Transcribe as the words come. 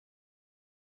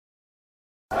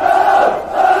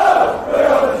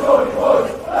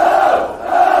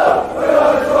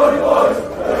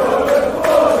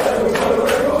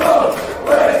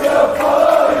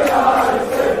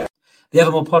The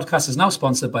Evermore podcast is now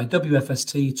sponsored by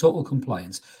WFST Total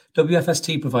Compliance.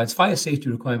 WFST provides fire safety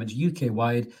requirements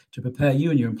UK-wide to prepare you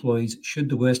and your employees should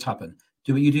the worst happen.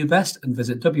 Do what you do best and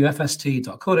visit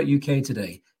wfst.co.uk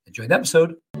today. Enjoy the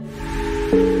episode.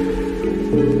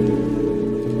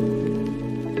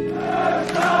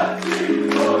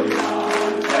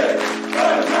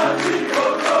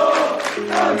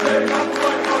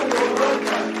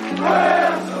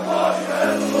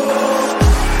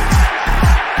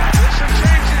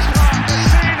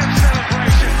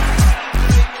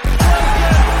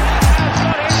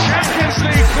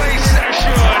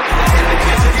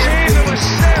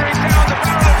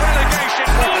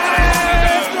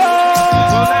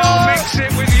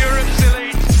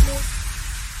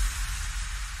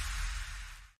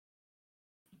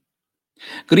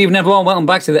 Good evening, everyone. Welcome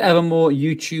back to the Evermore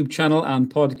YouTube channel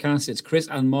and podcast. It's Chris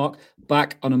and Mark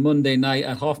back on a Monday night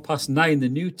at 9:30, the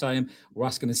new time. We're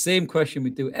asking the same question we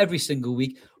do every single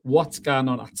week. What's going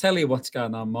on? I'll tell you what's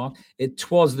going on, Mark.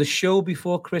 It was the show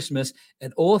before Christmas,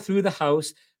 and all through the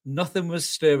house, nothing was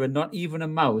stirring, not even a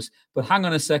mouse. But hang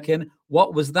on a second.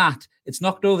 What was that? It's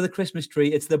knocked over the Christmas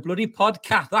tree. It's the bloody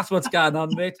podcast. That's what's going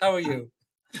on, mate. How are you?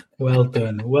 Well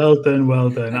done. I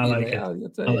like it.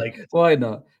 I like it. Why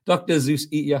not? Dr. Zeus,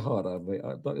 eat your heart out, mate.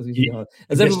 Dr. Zeus, eat your heart.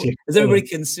 As everybody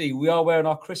can see, we are wearing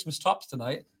our Christmas tops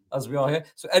tonight, as we are here.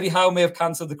 So Eddie Howe may have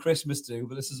cancelled the Christmas do,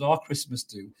 but this is our Christmas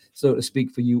do, so to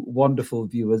speak, for you wonderful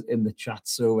viewers in the chat.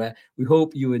 So we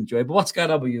hope you enjoy. But what's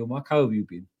going on with you, Mark? How have you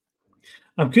been?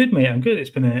 I'm good, mate. I'm good. It's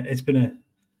been a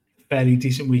fairly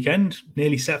decent weekend.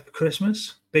 Nearly set for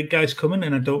Christmas. Big guys coming,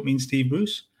 and I don't mean Steve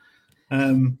Bruce.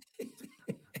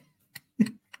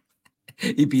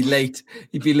 He'd be late.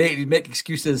 He'd make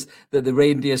excuses that the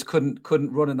reindeers couldn't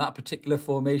run in that particular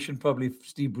formation. Probably if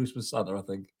Steve Bruce was Santa, I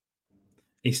think.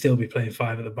 He'd still be playing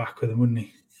five at the back with him, wouldn't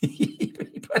he?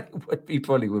 He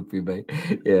probably would be, mate.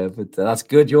 Yeah, but that's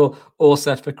good. You're all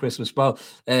set for Christmas. Well,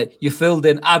 you filled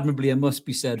in admirably, it must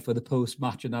be said, for the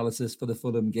post-match analysis for the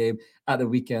Fulham game at the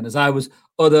weekend, as I was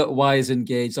otherwise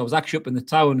engaged. I was actually up in the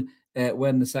town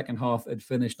when the second half had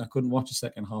finished, and I couldn't watch the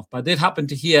second half. But I did happen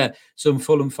to hear some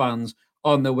Fulham fans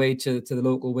on their way to the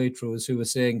local Waitrose who were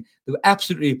saying they were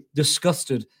absolutely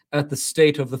disgusted at the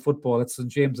state of the football at St.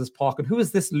 James's Park. And who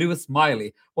is this Lewis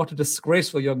Miley? What a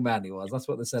disgraceful young man he was. That's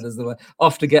what they said as they were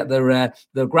off to get their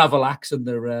gravel axe and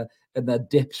their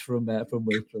dips from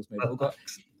Waitrose.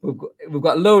 We've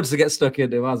got loads to get stuck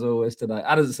into, as always, tonight.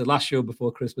 And as it's the last show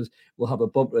before Christmas, we'll have a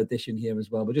bumper edition here as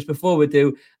well. But just before we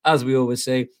do, as we always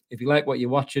say, if you like what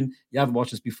you're watching, you haven't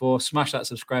watched us before, smash that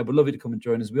subscribe. We'd love you to come and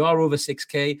join us. We are over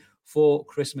 6K for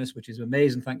Christmas, which is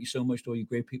amazing. Thank you so much to all you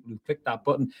great people who clicked that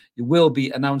button. You will be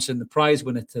announcing the prize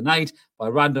winner tonight by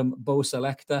random Bo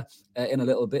Selector in a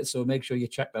little bit. So make sure you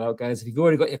check that out, guys. If you've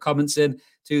already got your comments in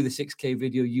to the 6K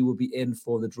video, you will be in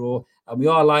for the draw. And we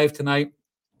are live tonight.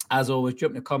 As always,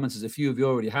 jump in the comments, as a few of you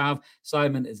already have.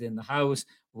 Simon is in the house.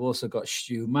 We've also got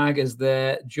Stu Mag is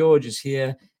there. George is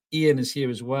here. Ian is here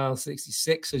as well.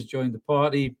 66 has joined the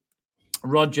party.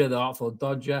 Roger, the Artful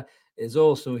Dodger, is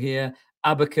also here.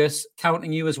 Abacus,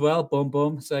 counting you as well. Boom,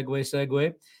 boom.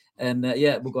 Segue. And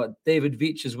we've got David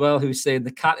Veach as well, who's saying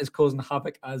the cat is causing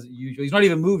havoc as usual. He's not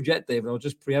even moved yet, David. I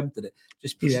just preempted it.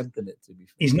 To be fair.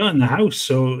 He's not in the house,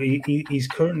 so he's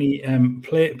currently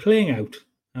playing out.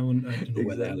 I don't know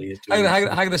where the hell he is doing.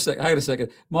 Hang on a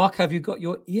second. Mark, have you got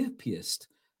your ear pierced?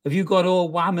 Have you got all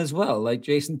wham as well, like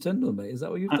Jason Tindall, mate? Is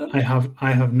that what you've done? I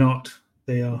have not.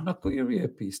 They are. You've not got your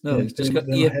earpiece. No, he's just got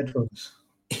headphones.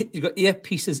 You've got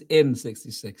earpieces in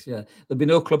 66. Yeah, there'll be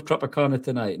no Club Tropicana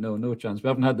tonight. No chance. We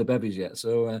haven't had the bevies yet,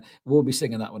 so we'll be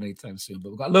singing that one anytime soon. But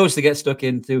we've got loads to get stuck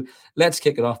into. Let's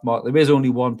kick it off, Mark. There is only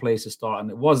one place to start, and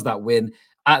it was that win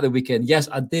at the weekend. Yes,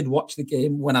 I did watch the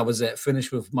game when I was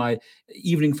finished with my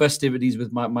evening festivities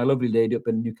with my lovely lady up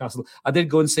in Newcastle. I did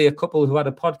go and see a couple who had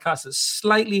a podcast that's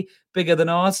slightly bigger than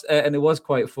ours, and it was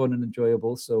quite fun and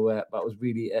enjoyable. So that was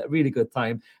really a really good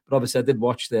time. But obviously, I did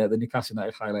watch the Newcastle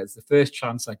United highlights, the first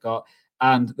chance I got.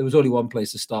 And there was only one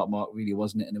place to start, Mark, really,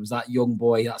 wasn't it? And it was that young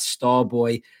boy, that star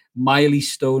boy, Miley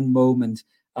Stone moment,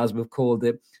 as we've called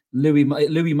it. Louis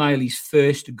Miley's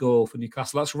first goal for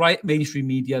Newcastle. That's right, mainstream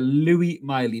media. Louis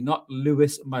Miley, not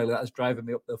Lewis Miley. That is driving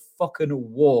me up the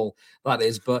fucking wall, that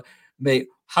is. But, mate,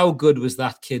 how good was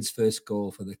that kid's first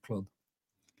goal for the club?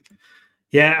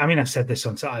 Yeah, I mean, I said this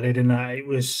on Saturday, didn't I?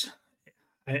 It's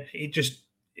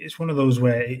one of those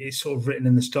where it's sort of written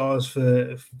in the stars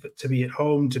for to be at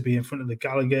home, to be in front of the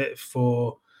Gallagher,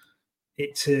 for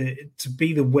it to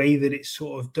be the way that it's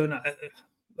sort of done.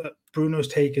 Bruno's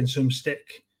taken some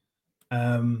stick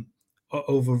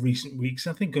over recent weeks.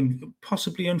 I think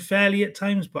possibly unfairly at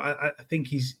times, but I think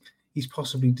he's he's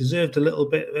possibly deserved a little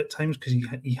bit at times because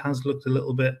he has looked a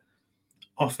little bit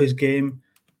off his game.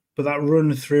 But that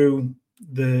run through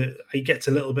he gets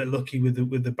a little bit lucky with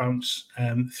the bounce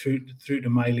through to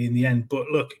Miley in the end. But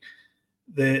look,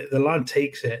 the lad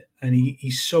takes it and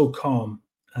he's so calm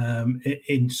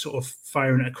in sort of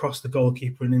firing it across the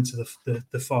goalkeeper and into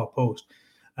the far post.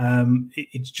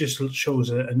 It just shows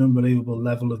an unbelievable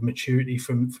level of maturity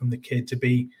from the kid to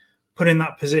be put in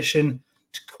that position,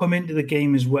 to come into the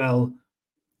game as well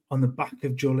on the back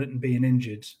of Joe Linton being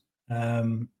injured.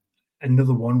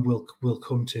 Another one we'll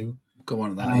come to. Go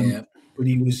on to that, yeah. But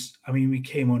we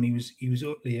came on, he was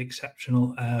utterly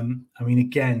exceptional.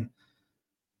 Again,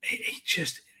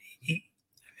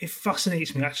 it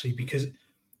fascinates me actually, because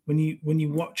when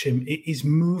you watch him, his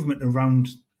movement around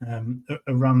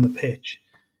the pitch,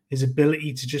 his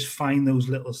ability to just find those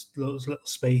little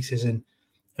spaces and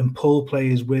pull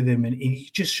players with him, and he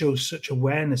just shows such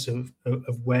awareness of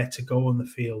where to go on the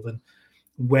field and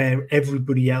where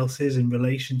everybody else is in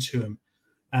relation to him.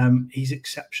 He's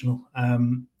exceptional,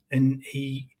 and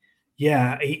he's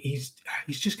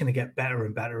just going to get better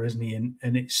and better, isn't he? And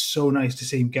it's so nice to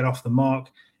see him get off the mark.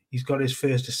 He's got his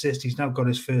first assist. He's now got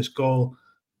his first goal.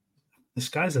 The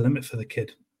sky's the limit for the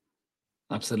kid.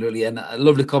 Absolutely. And a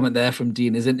lovely comment there from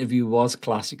Dean. His interview was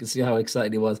class. You can see how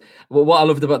excited he was. Well, what I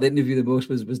loved about the interview the most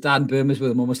was Dan Burmers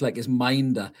with him, almost like his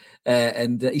minder.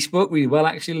 And he spoke really well,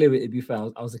 actually, Louis, to be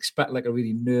fair. I was expecting like a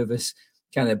really nervous,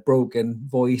 kind of broken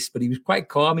voice, but he was quite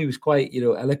calm. He was quite,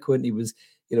 eloquent. He was,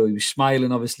 he was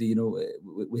smiling, obviously,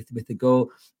 with the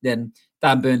goal. Then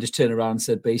Dan Burn just turned around and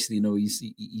said, basically,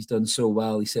 he's done so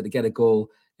well. He said to get a goal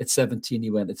at 17,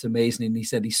 he went, it's amazing. And he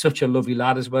said, he's such a lovely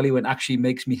lad as well. He went, actually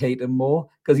makes me hate him more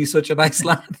because he's such a nice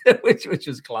lad, which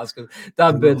was class. Because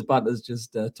Dan Burn's banter is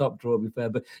just top draw, to be fair.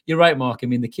 But you're right, Mark. I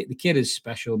mean, the kid is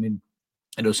special. I mean,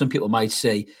 I know some people might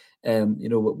say,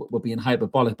 we're being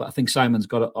hyperbolic, but I think Simon's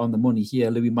got it on the money here.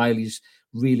 Louis Miley's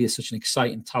really is such an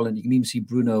exciting talent. You can even see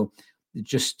Bruno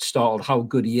just startled how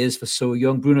good he is for so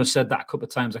young. Bruno said that a couple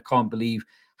of times. I can't believe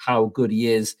how good he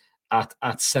is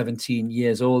at 17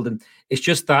 years old. And it's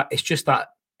just that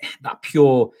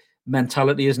pure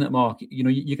mentality, isn't it, Mark?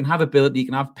 You can have ability, you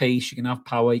can have pace, you can have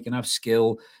power, you can have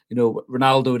skill.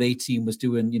 Ronaldo at 18 was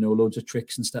doing, loads of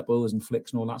tricks and step overs and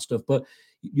flicks and all that stuff. But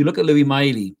you look at Louis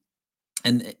Miley,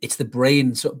 and it's the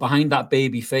brain. So behind that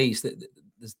baby face, that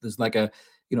there's like a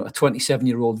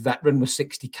 27-year-old veteran with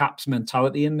 60 caps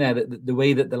mentality in there. The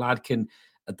way that the lad can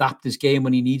adapt his game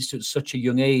when he needs to at such a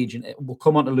young age. And we'll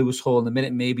come on to Lewis Hall in a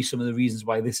minute, maybe some of the reasons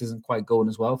why this isn't quite going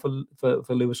as well for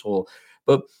Lewis Hall.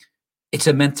 But it's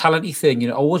a mentality thing.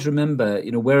 I always remember,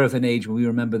 we're of an age when we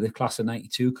remember the class of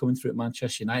 92 coming through at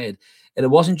Manchester United. And it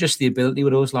wasn't just the ability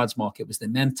with those lads, Mark, it was the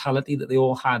mentality that they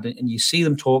all had. And you see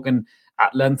them talking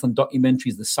at length on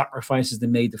documentaries, the sacrifices they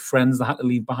made, the friends they had to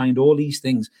leave behind, all these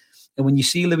things. And when you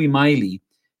see Louis Miley,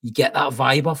 you get that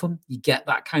vibe off him. You get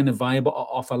that kind of vibe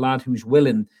off a lad who's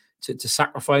willing to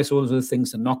sacrifice all those other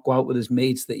things, to not go out with his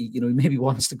mates that he maybe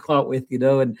wants to go out with,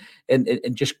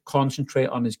 and just concentrate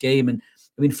on his game. And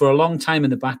I mean, for a long time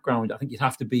in the background, I think you'd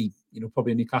have to be,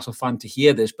 probably a Newcastle fan to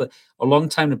hear this, but a long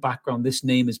time in the background, this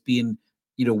name has been,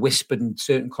 whispered in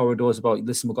certain corridors about,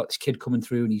 listen, we've got this kid coming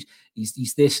through and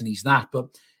he's this and he's that. But,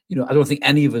 I don't think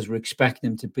any of us were expecting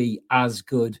him to be as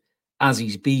good as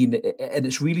he's been, and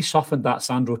it's really softened that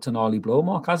Sandro Tonali blow,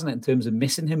 Mark, hasn't it, in terms of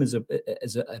missing him as a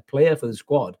player for the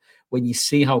squad when you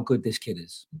see how good this kid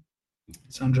is.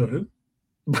 Sandro who?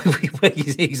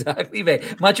 Exactly, mate.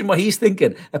 Imagine what he's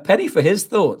thinking. A penny for his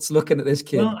thoughts looking at this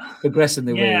kid progressing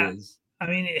the way he is. I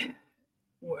mean,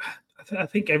 I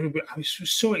think everybody, I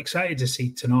was so excited to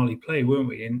see Tonali play, weren't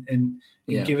we? And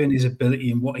given his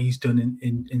ability and what he's done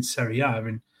in Serie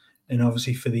A and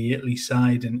obviously for the Italy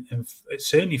side and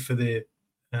certainly for the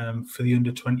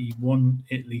under 21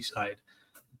 Italy side,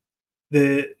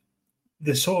 the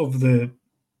sort of the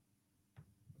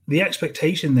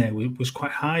expectation there was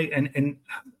quite high, and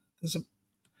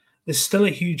there's still a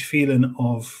huge feeling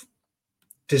of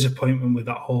disappointment with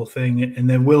that whole thing, and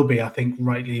there will be, I think,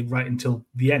 right until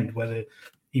the end, whether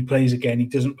he plays again, he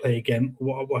doesn't play again,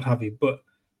 what have you. But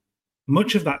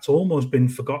much of that's almost been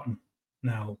forgotten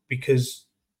now because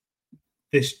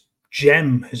this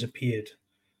gem has appeared,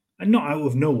 and not out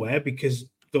of nowhere, because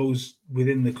those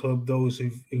within the club, those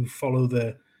who follow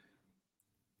the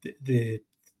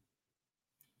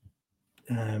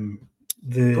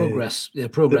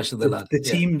progress of the lad, the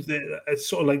teams,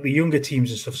 sort of like the younger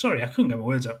teams and stuff. Sorry, I couldn't get my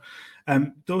words out.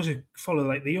 Those who follow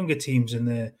like the younger teams and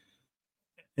the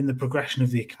progression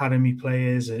of the academy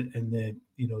players and the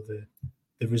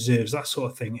reserves, that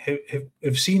sort of thing,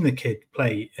 have seen the kid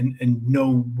play and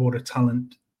know what a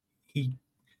talent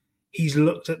he's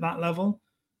looked at that level.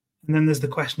 And then there's the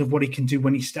question of what he can do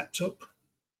when he steps up.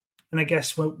 And I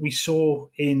guess what we saw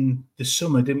in the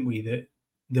summer, didn't we, that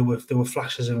there were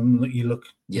flashes of him. He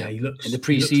looks in the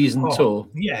pre-season tour.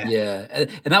 Yeah.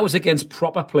 And that was against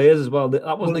proper players as well.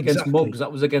 That wasn't against exactly. mugs.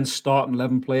 That was against starting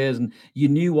 11 players. And you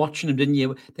knew watching him, didn't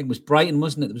you? I think it was Brighton,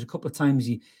 wasn't it? There was a couple of times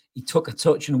he took a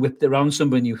touch and whipped it around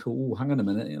somebody, and you thought, oh, hang on a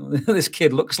minute, this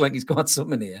kid looks like he's got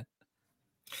something here.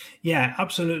 Yeah,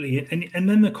 absolutely. And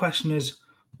then the question is,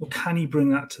 well, can he bring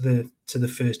that to the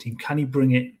first team? Can he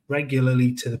bring it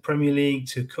regularly to the Premier League,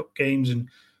 to cup games, and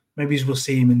maybe we'll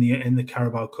see him in the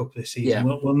Carabao Cup this season.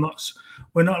 Yeah.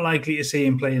 We're not likely to see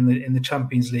him play in the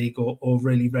Champions League or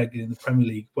really regularly in the Premier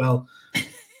League. Well,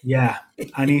 yeah,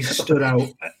 and he stood out.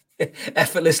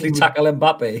 Effortlessly tackle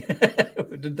Mbappe.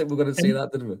 We didn't think we were going to see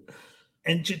that, did we?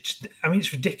 And just, I mean,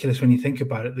 it's ridiculous when you think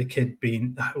about it. The kid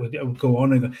being, would go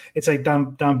on and go. It's like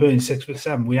Dan Burn,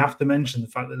 6'7". We have to mention the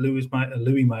fact that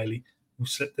Louis Miley, who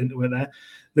slipped into it there,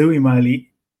 Louis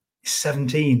Miley is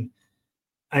 17,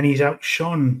 and he's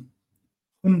outshone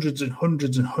hundreds and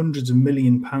hundreds and hundreds of £1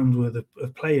 million worth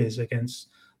of players against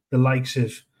the likes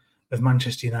of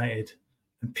Manchester United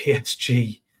and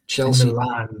PSG, Chelsea, and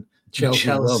Milan, Chelsea.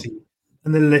 Well.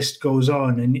 And the list goes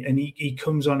on. And he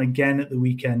comes on again at the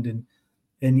weekend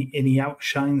and he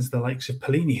outshines the likes of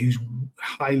Pelini, who's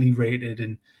highly rated.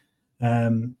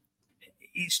 And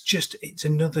it's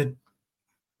a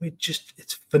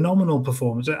phenomenal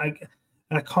performance.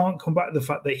 I can't come back to the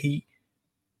fact that he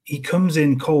comes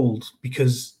in cold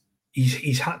because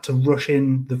he's had to rush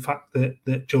in the fact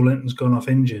that Joe Linton's gone off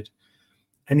injured,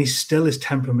 and his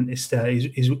temperament is there.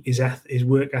 His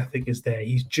work ethic is there.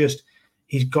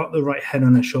 He's got the right head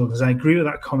on his shoulders. I agree with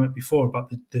that comment before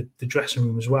about the dressing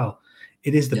room as well.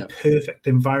 It is the perfect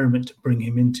environment to bring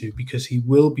him into, because he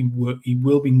will be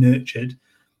nurtured,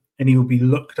 and he will be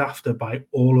looked after by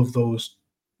all of those,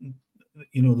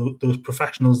 those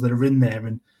professionals that are in there,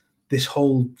 and this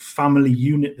whole family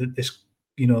unit that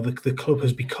the club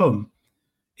has become.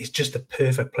 Is just the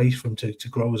perfect place for him to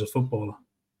grow as a footballer.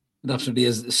 It absolutely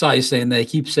is. Sai's saying there, he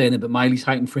keeps saying it, but Miley's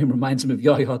height and frame reminds him of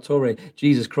Yaya Toure.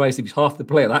 Jesus Christ, if he's half the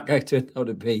player that guy turned out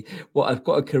to be, what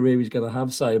a career he's going to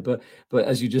have, Sai. But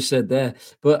as you just said there,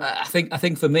 but I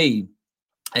think for me,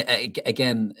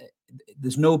 again,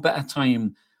 there's no better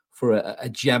time for a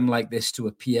gem like this to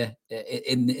appear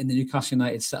in the Newcastle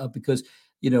United setup, because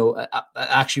I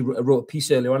actually wrote a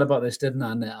piece earlier on about this, didn't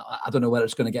I? And I don't know whether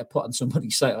it's going to get put on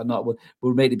somebody's site or not.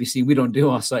 We're made to be seen. We don't do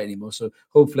our site anymore, so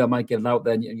hopefully I might get it out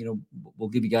there. And, we'll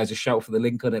give you guys a shout for the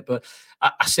link on it. But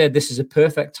I said this is a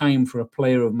perfect time for a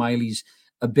player of Miley's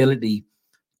ability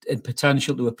and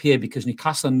potential to appear, because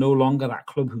Newcastle are no longer that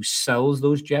club who sells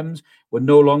those gems. We're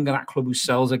no longer that club who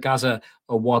sells a Gaza,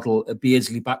 a Waddle, a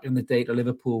Beardsley back in the day to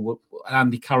Liverpool,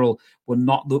 Andy Carroll. We're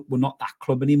not that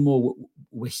club anymore.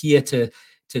 We're here to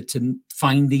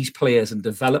find these players and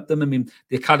develop them. I mean,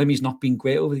 the academy's not been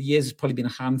great over the years. There's probably been a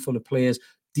handful of players,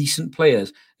 decent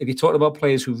players. If you talk about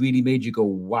players who really made you go,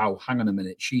 wow, hang on a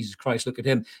minute, Jesus Christ, look at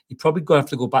him, you probably have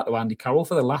to go back to Andy Carroll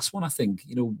for the last one, I think.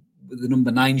 With the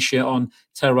number 9 shirt on,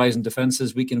 terrorising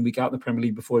defences week in and week out in the Premier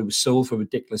League before he was sold for a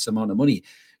ridiculous amount of money.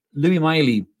 Louis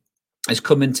Miley has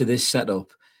come into this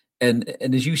setup, and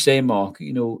as you say, Mark,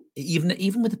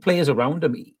 even with the players around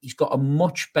him, he's got a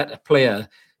much better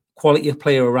quality of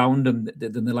player around him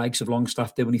than the likes of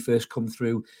Longstaff did when he first come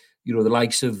through. The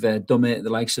likes of Dummett, the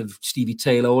likes of Stevie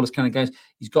Taylor, all those kind of guys.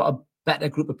 He's got a better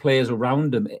group of players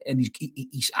around him, and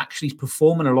he's actually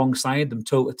performing alongside them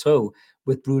toe to toe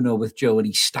with Bruno, with Joe, and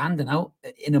he's standing out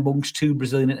in amongst 2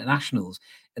 Brazilian internationals.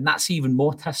 And that's even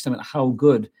more testament to how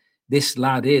good this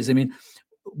lad is. I mean,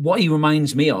 what he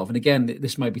reminds me of, and again,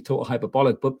 this might be total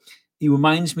hyperbolic, but he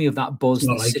reminds me of that buzz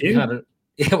that City had.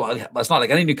 Yeah, well, it's not like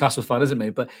any Newcastle fan, is it,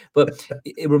 mate? But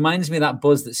it reminds me of that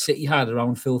buzz that City had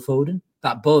around Phil Foden.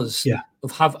 That buzz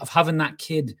of having that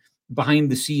kid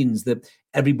behind the scenes that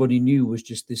everybody knew was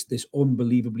just this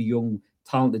unbelievably young,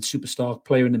 talented superstar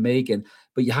player in the making.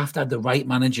 But you have to have the right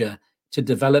manager to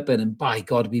develop it. And by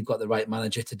God, we've got the right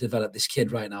manager to develop this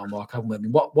kid right now, Mark, haven't we? I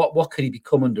mean, what could he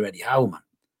become under Eddie Howe, man?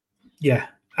 Yeah,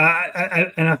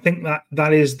 and I think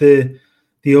that is the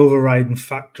overriding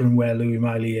factor in where Louis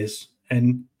Miley is.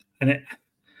 And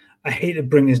I hate to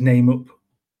bring his name up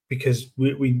because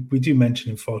we do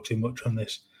mention him far too much on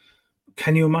this.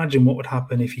 Can you imagine what would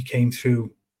happen if he came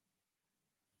through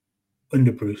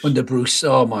under Bruce? Under Bruce,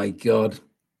 oh my God!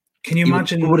 Can you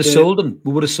imagine? We would have sold him.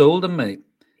 We would have sold him, mate.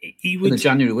 He would, in the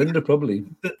January window, probably.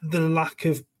 The lack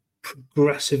of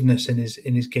progressiveness in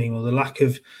his game, or the lack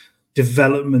of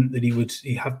development that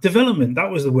he have. Development, that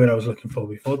was the word I was looking for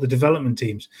before. The development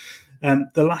teams.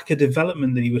 The lack of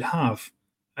development that he would have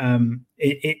in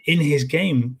his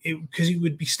game, because he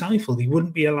would be stifled. He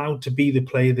wouldn't be allowed to be the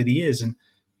player that he is. And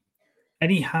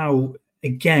anyhow,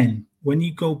 again, when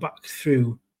you go back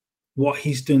through what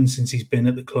he's done since he's been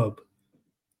at the club,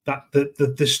 that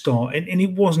the start, and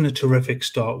it wasn't a terrific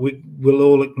start. We'll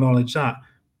all acknowledge that.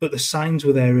 But the signs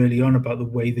were there early on about the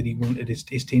way that he wanted his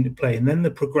team to play. And then the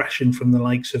progression from the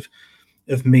likes of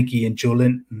Miggy and Joe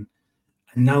Linton,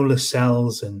 and now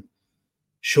Lascelles and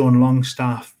Sean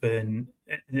Longstaff and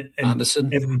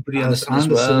Anderson, everybody else,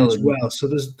 Anderson as well. So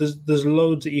there's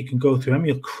loads that you can go through.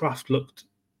 Emil Kraft looked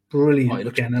brilliant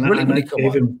again, and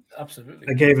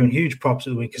I gave him huge props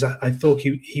at the week, because I thought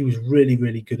he was really,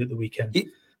 really good at the weekend.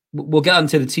 We'll get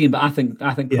onto the team, but I think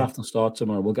Kraft will start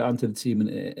tomorrow. We'll get onto the team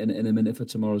in a minute for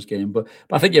tomorrow's game. But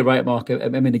I think you're right, Mark. I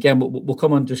mean, again, we'll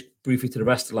come on just briefly to the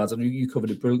rest of the lads. I know you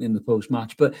covered it brilliantly in the post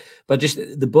match, but just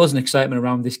the buzz and excitement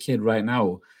around this kid right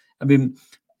now. I mean,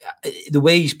 the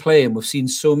way he's playing, we've seen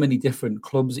so many different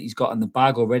clubs that he's got in the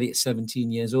bag already at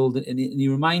 17 years old, and he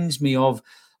reminds me of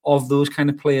those kind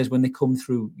of players when they come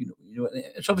through. You know,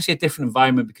 it's obviously a different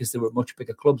environment because they were much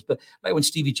bigger clubs. But like when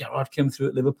Stevie Gerrard came through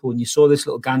at Liverpool, and you saw this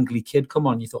little gangly kid come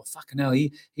on, you thought, "Fucking hell,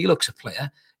 he looks a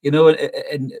player." You know,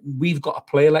 and we've got a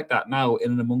player like that now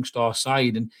in and amongst our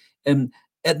side. And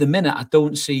at the minute, I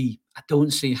don't see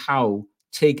how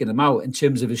taking him out in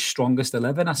terms of his strongest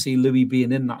 11. I see Louis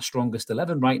being in that strongest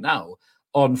 11 right now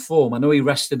on form. I know he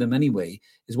rested him anyway,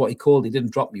 is what he called. He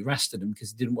didn't drop him, he rested him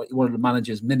because he wanted to manage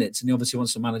his minutes, and he obviously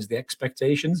wants to manage the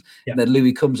expectations. Yeah. And then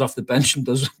Louis comes off the bench and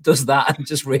does that and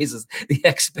just raises the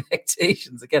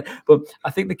expectations again. But I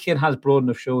think the kid has broad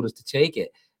enough shoulders to take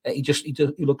it. He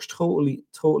looks totally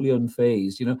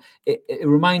unfazed. You know, it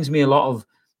reminds me a lot of,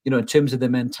 you know, in terms of the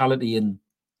mentality and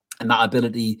that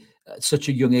ability at such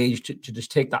a young age to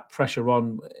just take that pressure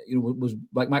on. You know, was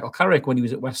like Michael Carrick when he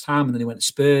was at West Ham and then he went to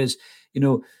Spurs. You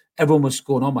know, everyone was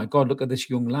going, "Oh my God, look at this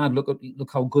young lad!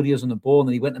 Look how good he is on the ball." And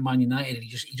then he went to Man United and he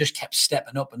just kept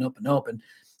stepping up and up and up. And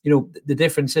you know, the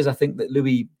difference is, I think that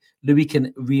Louis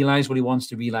can realise what he wants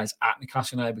to realise at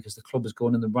Newcastle United because the club is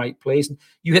going in the right place. And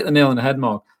you hit the nail on the head,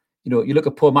 Mark. You know, you look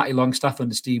at poor Matty Longstaff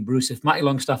under Steve Bruce. If Matty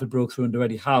Longstaff had broke through under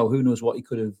Eddie Howe, who knows what he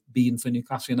could have been for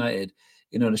Newcastle United.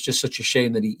 You know, and it's just such a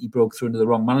shame that he broke through into the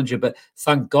wrong manager. But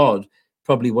thank God,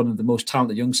 probably one of the most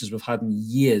talented youngsters we've had in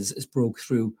years has broke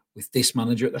through with this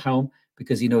manager at the helm,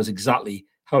 because he knows exactly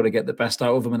how to get the best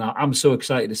out of him. And I'm so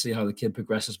excited to see how the kid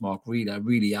progresses, Mark. Really, I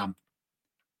really am.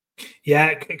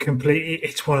 Yeah, completely.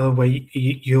 It's one of the way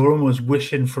you're almost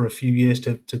wishing for a few years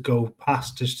to go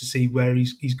past just to see where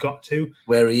he's got to.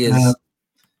 Where he is.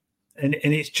 And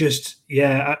it's just,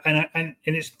 yeah, and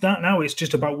it's that now. It's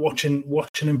just about watching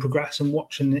him progress and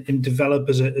watching him develop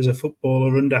as a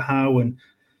footballer under Howe, and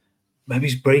maybe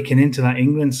he's breaking into that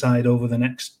England side over the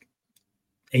next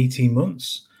 18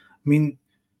 months. I mean,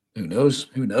 who knows?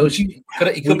 He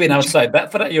could be an outside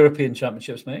bet for that European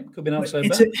Championships, mate. Could be an outside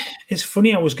bet. It's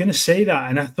funny. I was going to say that,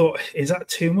 and I thought, is that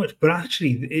too much? But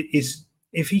actually, it is.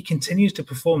 If he continues to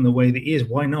perform the way that he is,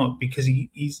 why not? Because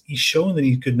he's shown that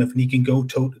he's good enough and he can go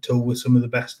toe to toe with some of the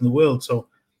best in the world. So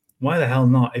why the hell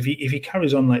not? If he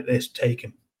carries on like this, take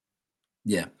him.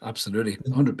 Yeah, absolutely,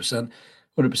 100%.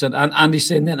 100%. And Andy's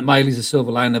saying that Miley's a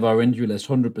silver line of our injury list.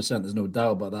 100%. There's no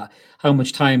doubt about that. How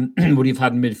much time would he have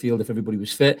had in midfield if everybody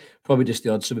was fit? Probably just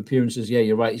the odd sub appearances. Yeah,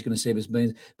 you're right. He's going to save his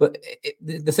millions. But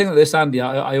the thing with this, Andy,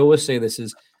 I always say this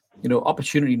is, you know,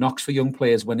 opportunity knocks for young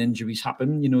players when injuries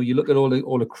happen. You know, you look at all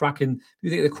the cracking. You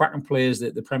think the cracking players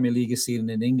that the Premier League has seen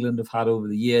in England have had over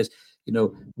the years. You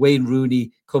know, Wayne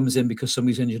Rooney comes in because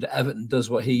somebody's injured at Everton, does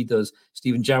what he does.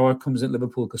 Steven Gerrard comes in at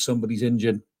Liverpool because somebody's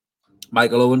injured.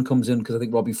 Michael Owen comes in because I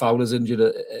think Robbie Fowler's injured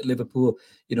at Liverpool.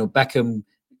 You know, Beckham,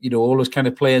 you know, all those kind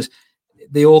of players,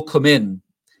 they all come in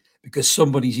because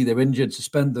somebody's either injured,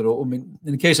 suspended, or, I mean,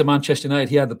 in the case of Manchester United,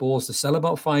 he had the balls to sell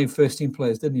about 5 first-team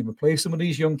players, didn't he? Replace some of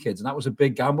these young kids, and that was a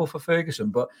big gamble for Ferguson,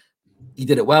 but he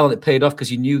did it well, and it paid off because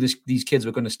he knew these kids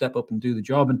were going to step up and do the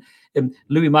job. And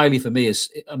Louis Miley, for me, is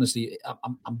honestly,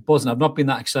 I'm buzzing. I've not been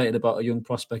that excited about a young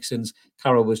prospect since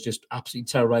Carroll was just absolutely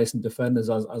terrorizing defenders,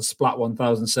 as Splat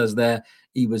 1000 says there.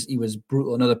 He was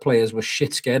brutal, and other players were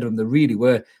shit scared of him. They really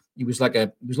were. He was like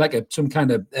some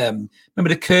kind of remember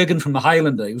the Kurgan from the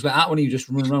Highlander. He was like that when he just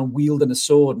running around wielding a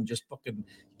sword and just fucking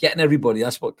getting everybody.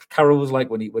 That's what Carroll was like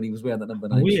when he was wearing that number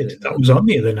 9. Weird. That was on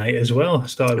the other night as well. I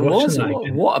started watching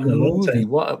that. What a movie!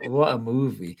 What a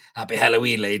movie! Happy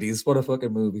Halloween, ladies! What a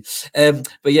fucking movie!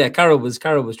 But yeah, Carroll was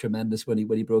tremendous when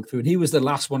he broke through, and he was the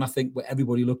last one, I think, where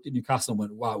everybody looked at Newcastle and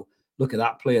went, "Wow, look at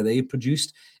that player they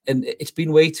produced." And it's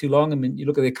been way too long. I mean, you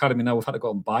look at the academy now; we've had to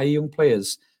go and buy young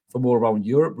players from all around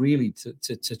Europe, really,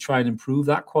 to try and improve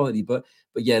that quality. But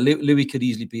yeah, Louis could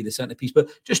easily be the centerpiece. But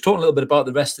just talking a little bit about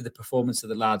the rest of the performance of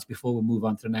the lads before we move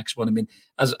on to the next one. I mean,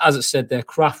 as it said there,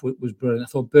 Kraft was brilliant. I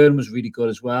thought Byrne was really good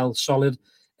as well, solid.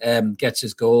 Gets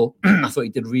his goal. I thought he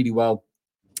did really well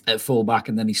at full back,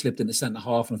 and then he slipped into centre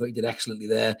half, and I thought he did excellently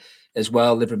there as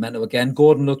well. Livramento again.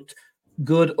 Gordon looked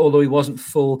good, although he wasn't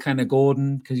full kind of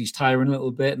Gordon because he's tiring a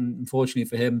little bit, and unfortunately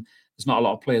for him, there's not a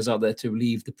lot of players out there to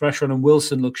relieve the pressure on him.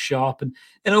 Wilson looks sharp, and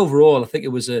overall, I think it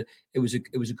was a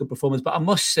good performance. But I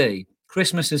must say,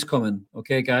 Christmas is coming.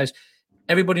 Okay, guys,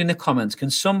 everybody in the comments,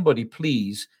 can somebody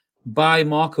please buy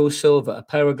Marco Silva a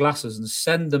pair of glasses and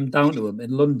send them down to him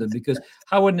in London? Because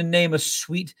how in the name of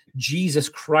sweet Jesus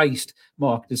Christ,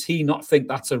 Mark, does he not think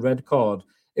that's a red card?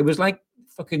 It was like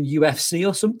fucking UFC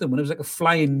or something when it was like a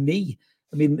flying knee.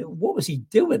 I mean, what was he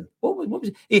doing? What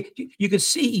was you could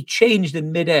see he changed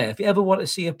in midair. If you ever want to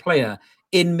see a player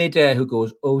in midair who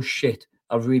goes, "Oh shit,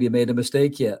 I've really made a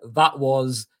mistake here," that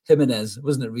was Jimenez,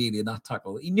 wasn't it? Really, in that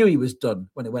tackle, he knew he was done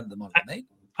when it went to the monitor, mate.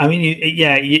 I mean,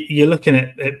 you're looking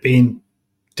at it being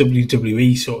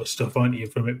WWE sort of stuff, aren't you?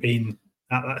 From it being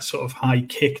that sort of high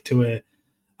kick to a,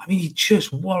 I mean, he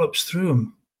just wallops through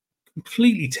him,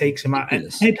 completely takes him out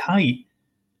at head height.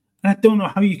 And I don't know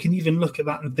how you can even look at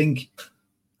that and think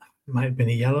it might have been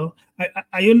a yellow.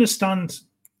 I understand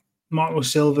Marco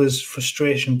Silva's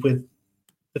frustration with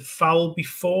the foul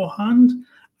beforehand.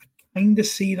 I kind of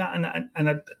see that,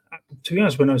 and to be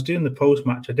honest, when I was doing the post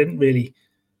match, I didn't really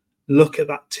look at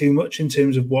that too much in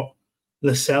terms of what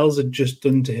Lascelles had just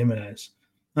done to Jimenez.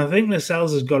 I think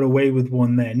Lascelles has got away with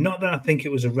one there. Not that I think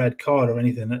it was a red card or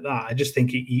anything like that. I just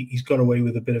think he's got away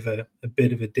with a bit of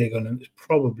a dig on him. It's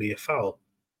probably a foul.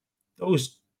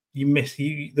 Those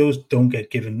those don't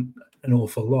get given an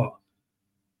awful lot.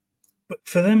 But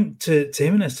for them to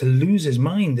Jimenez to lose his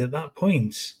mind at that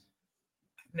point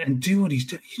and do what he's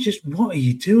doing, what are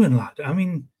you doing, lad? I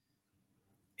mean,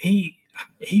 he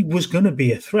was going to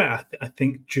be a threat, I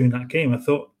think, during that game. I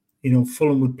thought,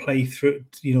 Fulham would play through,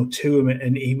 to him,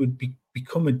 and he would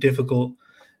become a difficult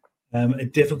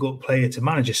player to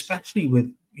manage, especially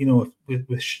with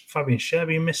Fabian Schär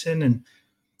being missing, and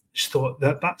just thought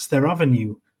that's their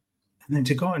avenue. And then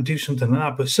to go out and do something like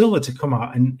that, but Silva to come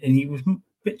out and he was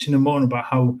bitching and moaning about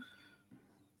how,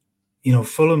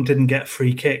 Fulham didn't get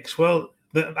free kicks. Well,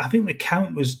 I think the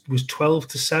count was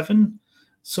 12-7,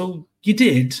 so you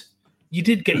did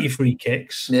get your free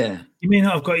kicks. Yeah. You may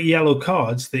not have got your yellow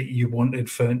cards that you wanted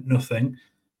for nothing,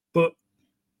 but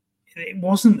it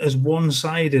wasn't as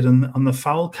one-sided on the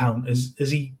foul count as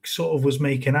he sort of was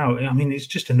making out. I mean, it's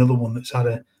just another one that's had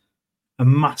a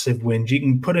massive whinge. You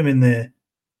can put him in the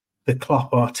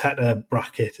Klopp Arteta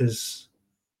bracket as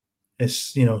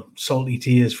salty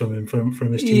tears from him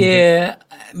from his team. Yeah,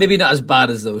 maybe not as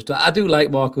bad as those. I do like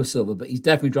Marco Silva, but he's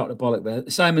definitely dropped the bollock there.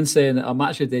 Simon saying that on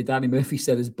match of the day, Danny Murphy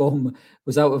said his bum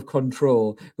was out of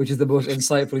control, which is the most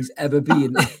insightful he's ever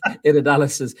been in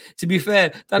analysis. To be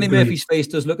fair, Danny Murphy's face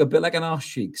does look a bit like an arse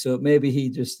cheek, so maybe he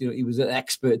just, he was an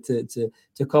expert to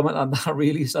comment on that,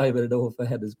 really, Simon, and over for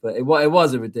headers. But it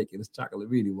was a ridiculous tackle. It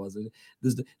really was.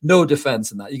 There's no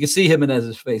defense in that. You can see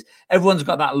Jimenez's face. Everyone's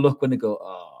got that look when they go,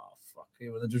 oh,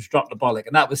 and just dropped the bollock,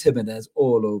 and that was Jimenez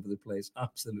all over the place,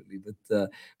 absolutely. But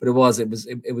it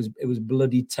was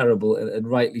bloody terrible, and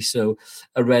rightly so,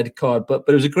 a red card. But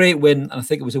it was a great win, and I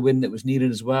think it was a win that was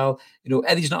needed as well.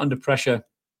 Eddie's not under pressure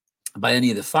by any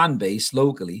of the fan base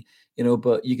locally,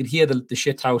 but you can hear the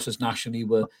shit houses nationally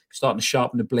were starting to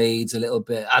sharpen the blades a little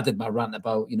bit. I did my rant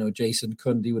about Jason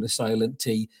Cundy with a silent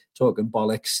T talking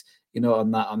bollocks,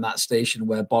 on that station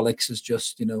where bollocks is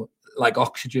just like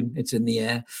oxygen, it's in the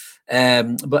air.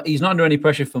 But he's not under any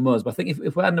pressure from us. But I think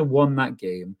if we hadn't won that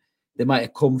game, they might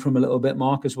have come from a little bit,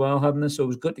 Mark, as well, hadn't they? So it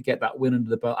was good to get that win under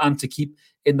the belt and to keep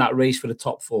in that race for the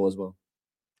top four as well.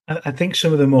 I think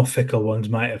some of the more fickle ones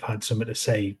might have had something to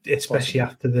say, especially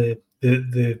after the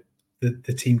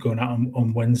team going out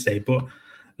on Wednesday. But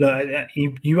look,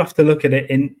 you have to look at it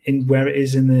in where it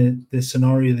is in the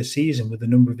scenario of the season with the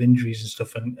number of injuries and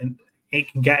stuff, and it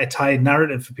can get a tired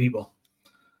narrative for people.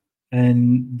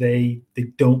 And they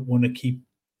don't want to keep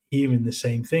hearing the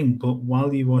same thing. But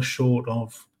while you are short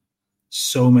of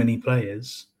so many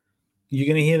players, you're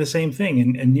going to hear the same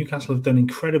thing. And Newcastle have done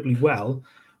incredibly well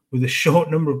with a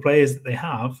short number of players that they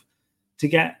have to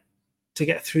get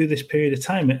through this period of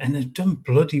time. And they've done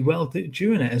bloody well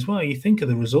during it as well. You think of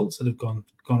the results that have gone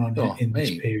on in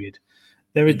this period.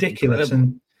 They're ridiculous.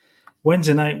 Incredible. And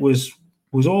Wednesday night was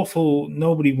awful.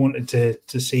 Nobody wanted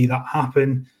to see that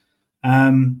happen.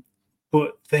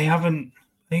 But they haven't,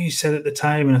 think you said at the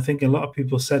time, and I think a lot of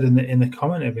people said in the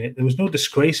comment of it, there was no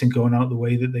disgrace in going out the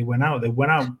way that they went out. They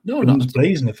went out guns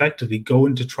blazing, effectively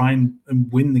going to try and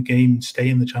win the game and stay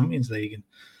in the Champions League. And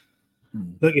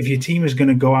look, if your team is going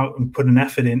to go out and put an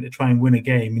effort in to try and win a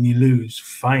game and you lose,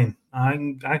 fine,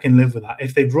 I can live with that.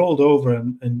 If they've rolled over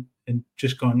and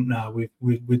just gone, no,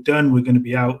 we're done, we're going to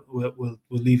be out, we'll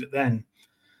leave it then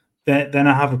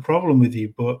I have a problem with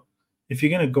you. But if you're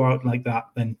going to go out like that,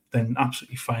 then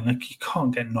absolutely fine. Like, you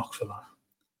can't get knocked for that.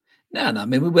 No. I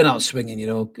mean, we went out swinging,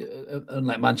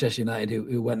 unlike Manchester United,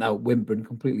 who went out whimpering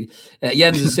completely.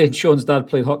 Jens is saying Sean's dad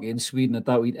played hockey in Sweden. I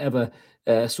doubt he'd ever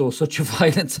saw such a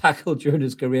violent tackle during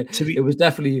his career. It was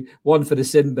definitely one for the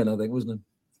sin bin, I think, wasn't it?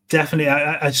 Definitely.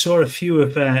 I saw a few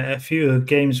of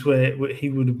games where he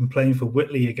would have been playing for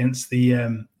Whitley against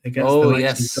the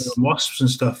likes of Wasps and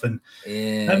stuff. And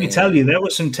let me tell you, there were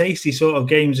some tasty sort of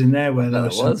games in there where there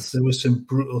was some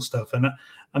brutal stuff. And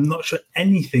I'm not sure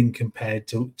anything compared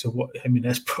to what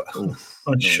Jimenez put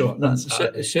on Sean.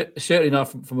 Certainly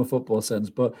not from a football sense,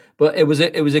 but it was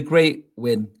a great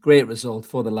win, great result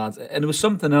for the lads. And there was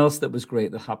something else that was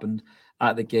great that happened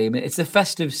at the game. It's a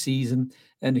festive season,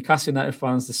 and Newcastle United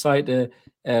fans decide to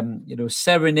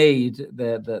serenade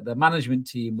the management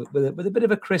team with a bit of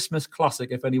a Christmas classic.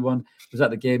 If anyone was at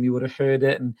the game, you would have heard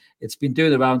it, and it's been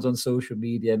doing the rounds on social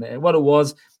media. And what it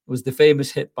was the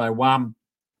famous hit by Wham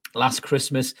last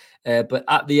Christmas. But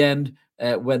at the end,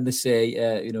 when they say,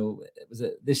 was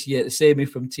it this year, Save Me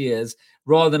From Tears,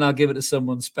 rather than I'll give it to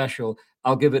someone special,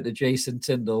 I'll give it to Jason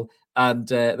Tyndall. And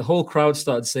the whole crowd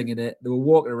started singing it. They were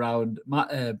walking around.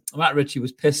 Matt Ritchie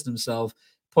was pissing himself,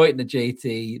 pointing to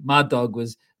JT. Mad Dog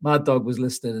was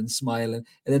listening and smiling.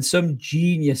 And then some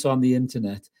genius on the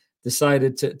internet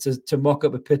decided to mock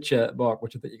up a picture, Mark,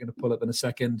 which I think you're going to pull up in a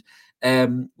second,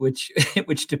 which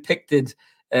depicted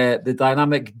the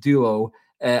dynamic duo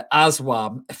as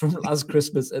Wham from last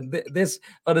Christmas. And this,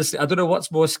 honestly, I don't know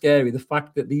what's more scary, the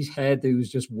fact that these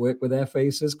hairdos just work with their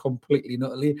faces completely and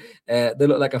utterly. They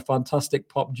look like a fantastic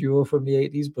pop duo from the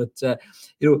 80s. But,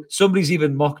 somebody's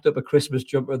even mocked up a Christmas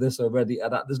jumper of this already.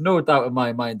 And there's no doubt in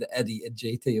my mind that Eddie and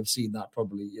JT have seen that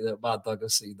probably. Mad Dog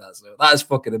has seen that. So that is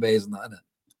fucking amazing, isn't it?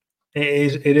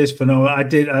 It is phenomenal.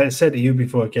 I said to you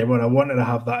before I came on, I wanted to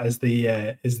have that as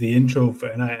the intro for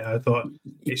it, and I thought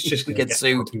it's just going to get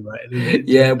sued. Copyrighted.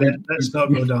 Yeah, let's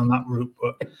not go down that route.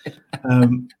 But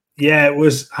it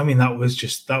was. I mean, that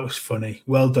was funny.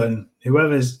 Well done.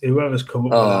 Whoever's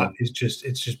come up with that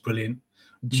it's just brilliant.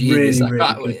 Genius.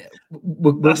 Really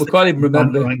good. We can't even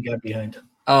remember. I can get behind.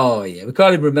 Oh yeah, we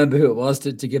can't even remember who it was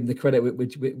to give them the credit,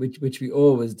 which we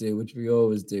always do,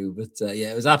 But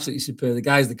it was absolutely superb. The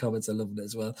guys in the comments are loving it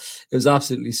as well. It was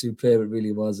absolutely superb. It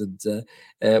really was. And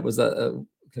was that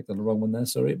clicked on the wrong one there?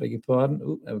 Sorry, beg your pardon.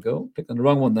 Oh, there we go. Clicked on the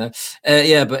wrong one there.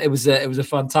 But it was a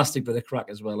fantastic bit of crack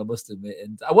as well, I must admit.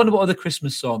 And I wonder what other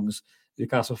Christmas songs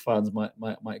Newcastle fans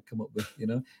might come up with.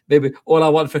 Maybe All I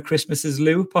Want for Christmas Is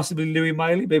Lou, possibly Louis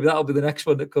Miley. Maybe that'll be the next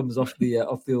one that comes off the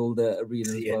old arena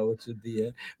as well, which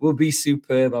will be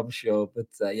superb, I'm sure. But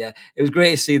it was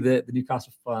great to see the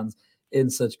Newcastle fans in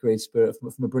such great spirit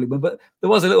from a brilliant one. But there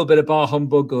was a little bit of bar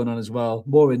humbug going on as well.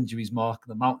 More injuries, Mark,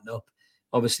 the mountain up.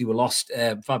 Obviously, we lost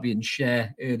Fabian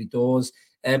Schär early doors,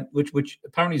 which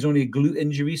apparently is only a glute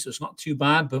injury, so it's not too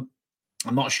bad. But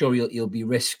I'm not sure he'll be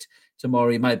risked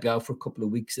tomorrow. He might be out for a couple of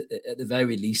weeks at the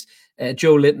very least.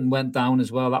 Joe Linton went down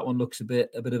as well. That one looks a bit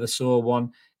of a sore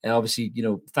one. Obviously,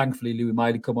 thankfully Louis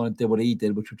Miley come on and did what he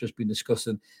did, which we've just been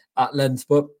discussing at length.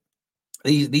 But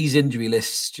these injury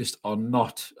lists just are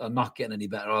not getting any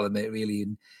better, are they, mate? Really,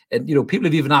 and people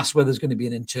have even asked whether there's going to be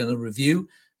an internal review,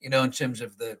 in terms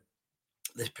of the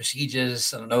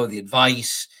procedures. I don't know, the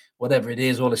advice, whatever it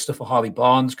is, all this stuff for Harvey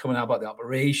Barnes coming out about the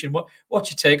operation. What's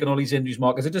your take on all these injuries,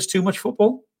 Mark? Is it just too much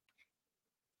football?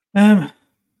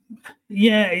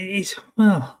 It's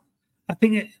well. I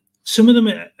think some of them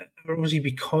are obviously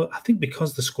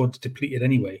because the squad's depleted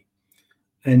anyway,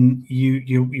 and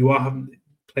you are having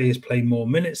players play more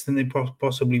minutes than they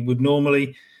possibly would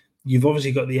normally. You've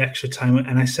obviously got the extra time,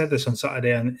 and I said this on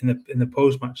Saturday in the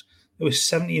post match. There was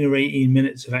 17 or 18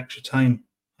 minutes of extra time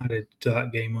added to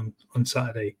that game on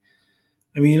Saturday.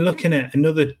 I mean, you're looking at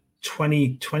another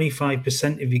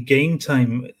 20-25% of your game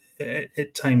time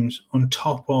at times on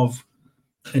top of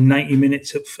 90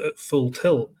 minutes at full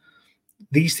tilt.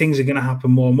 These things are going to happen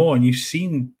more and more, and you've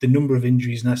seen the number of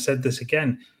injuries. And I said this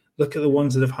again: look at the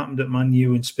ones that have happened at Man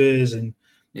U and Spurs and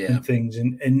things.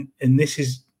 And this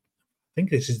is, I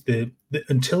think this is the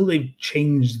until they've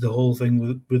changed the whole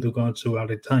thing with regards to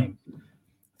added time.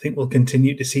 I think we'll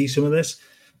continue to see some of this.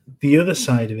 The other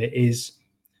side of it is,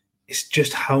 it's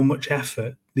just how much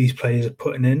effort these players are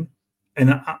putting in. and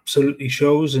it absolutely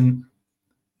shows. And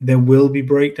there will be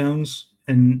breakdowns,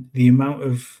 and the amount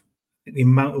of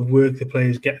work the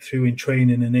players get through in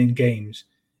training and in games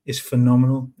is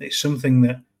phenomenal. It's something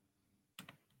that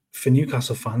for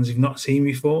Newcastle fans you've not seen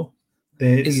before.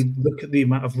 You look at the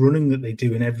amount of running that they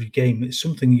do in every game. It's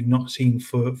something you've not seen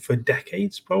for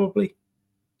decades, probably.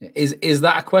 Is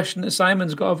that a question that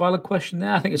Simon's got a valid question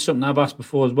there? I think it's something I've asked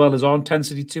before as well. Is our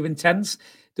intensity too intense?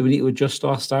 Do we need to adjust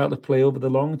our style to play over the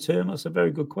long term? That's a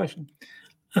very good question.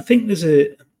 I think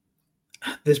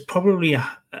there's probably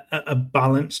a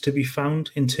balance to be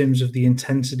found in terms of the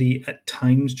intensity at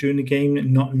times during the game,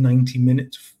 and not 90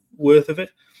 minutes worth of it.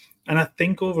 And I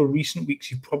think over recent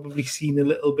weeks, you've probably seen a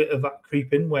little bit of that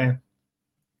creep in, where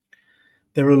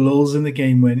there are lulls in the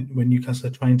game when Newcastle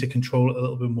are trying to control it a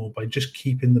little bit more by just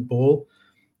keeping the ball.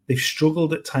 They've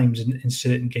struggled at times in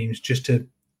certain games just to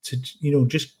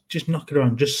just knock it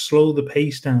around, just slow the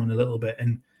pace down a little bit.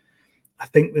 And I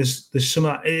think there's some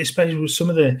of that, especially with some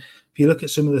of the, if you look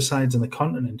at some of the sides on the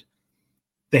continent,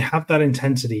 they have that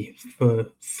intensity for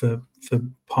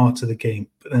part of the game,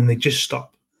 but then they just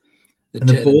stop. And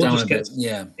the ball just gets,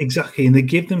 exactly, and they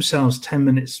give themselves 10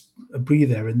 minutes a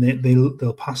breather, and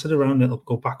they'll pass it around, it'll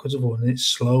go backwards and forwards, and it's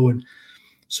slow, and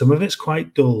some of it's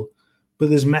quite dull, but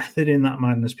there's method in that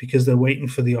madness because they're waiting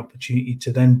for the opportunity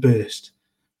to then burst.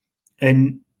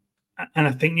 And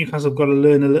I think Newcastle have got to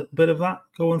learn a little bit of that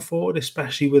going forward,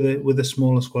 especially with a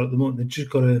smaller squad at the moment. They've just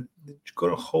got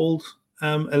to hold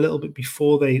a little bit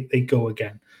before they go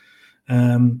again.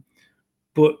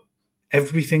 But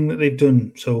everything that they've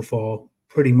done so far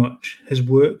pretty much has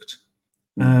worked.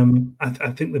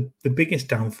 I think the biggest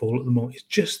downfall at the moment is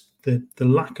just the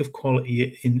lack of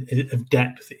quality of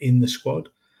depth in the squad.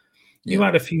 You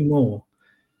add a few more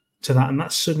to that, and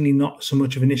that's suddenly not so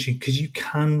much of an issue because you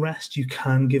can rest, you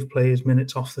can give players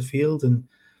minutes off the field, and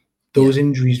those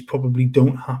injuries probably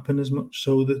don't happen as much.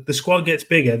 So the squad gets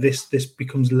bigger, this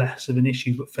becomes less of an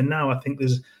issue. But for now, I think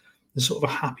there's sort of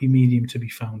a happy medium to be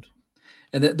found.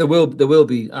 And there will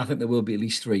be, I think there will be at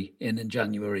least 3 in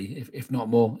January, if not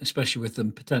more, especially with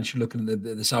them potentially looking at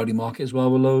the Saudi market as well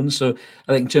with loans. So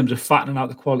I think in terms of fattening out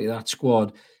the quality of that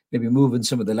squad, maybe moving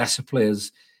some of the lesser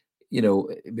players,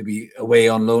 maybe away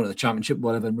on loan at the Championship,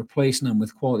 whatever, and replacing them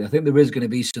with quality. I think there is going to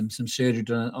be some surgery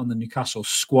done on the Newcastle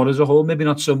squad as a whole. Maybe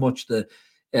not so much the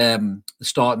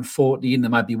starting 14. There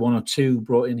might be 1 or 2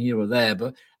 brought in here or there,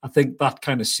 but I think that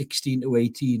kind of 16 to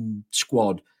 18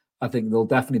 squad, I think there'll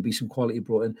definitely be some quality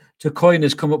brought in. Tocoin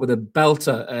has come up with a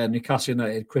belter Newcastle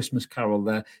United Christmas carol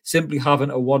there. Simply having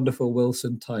a wonderful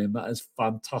Wilson time. That is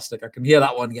fantastic. I can hear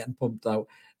that one getting pumped out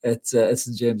at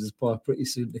St James's Park pretty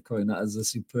soon. Tocoin, that is a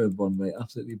superb one, mate.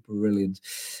 Absolutely brilliant.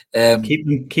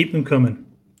 Keep them coming.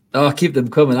 Oh, keep them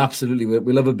coming. Absolutely,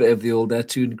 we love a bit of the old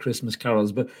tune Christmas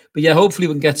carols, but yeah, hopefully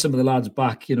we can get some of the lads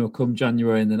back, come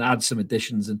January, and then add some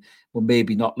additions, and we're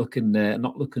maybe not looking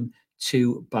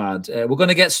too bad. We're going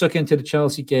to get stuck into the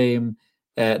Chelsea game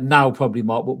now, probably,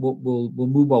 Mark.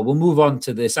 We'll move on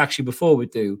to this. Actually, before we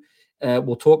do,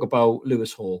 we'll talk about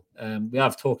Lewis Hall. We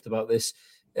have talked about this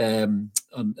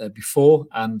before,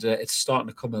 and it's starting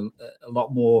to come a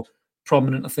lot more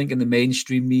prominent, I think, in the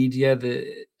mainstream media.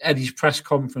 Eddie's press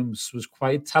conference was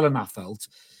quite telling, I felt.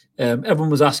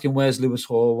 Everyone was asking, where's Lewis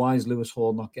Hall? Why is Lewis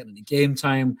Hall not getting any game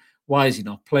time? Why is he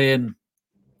not playing?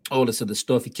 All this other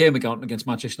stuff. He came against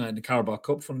Manchester United in the Carabao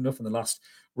Cup, fun enough, in the last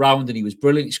round, and he was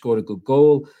brilliant. He scored a good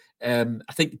goal. I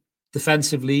think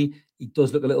defensively, he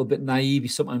does look a little bit naive. He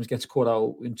sometimes gets caught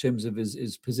out in terms of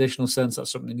his positional sense.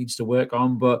 That's something he needs to work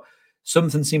on. But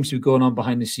something seems to be going on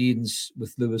behind the scenes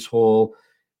with Lewis Hall.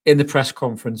 In the press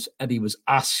conference, Eddie was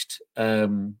asked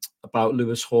about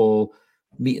Lewis Hall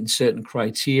meeting certain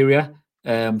criteria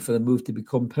for the move to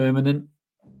become permanent.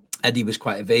 Eddie was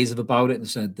quite evasive about it and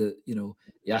said that,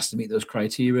 he has to meet those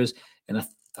criteria. And I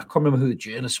can't remember who the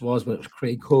journalist was, whether it was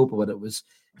Craig Hope or whether it was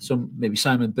maybe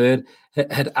Simon Bird,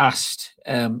 had asked,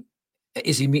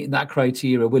 is he meeting that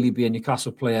criteria? Will he be a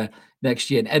Newcastle player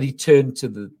next year? And Eddie turned to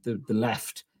the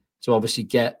left to obviously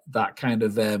get that kind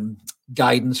of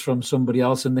guidance from somebody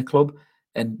else in the club.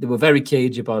 And they were very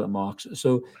cagey about it, Mark.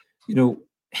 So,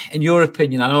 in your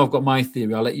opinion, I know I've got my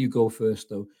theory. I'll let you go first,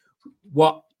 though.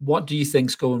 What do you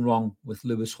think's going wrong with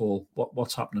Lewis Hall?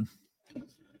 What's happening?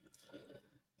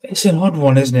 It's an odd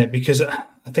one, isn't it? Because I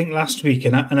think last week,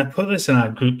 and I put this in our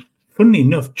group, funnily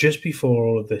enough, just before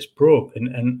all of this broke,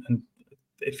 and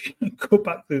if you go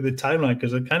back through the timeline,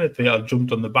 because I kind of think I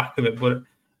jumped on the back of it, but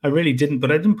I really didn't.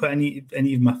 But I didn't put any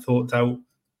of my thoughts out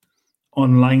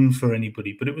online for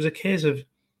anybody. But it was a case of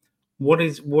what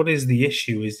is the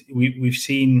issue? Is we've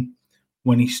seen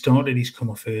when he started, he's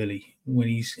come off early. When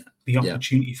he's the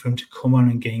opportunity for him to come on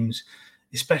in games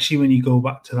especially when you go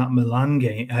back to that Milan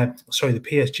game, the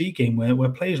PSG game where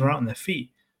players were out on their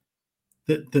feet.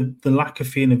 The lack of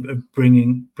feeling of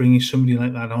bringing somebody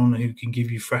like that on who can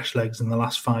give you fresh legs in the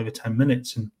last 5 or 10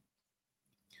 minutes, and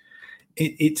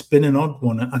it's been an odd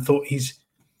one. I thought he's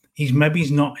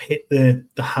not hit the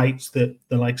heights that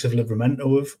the likes of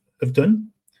Livramento have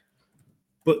done,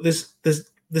 but there's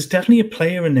definitely a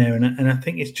player in there, and I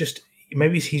think it's just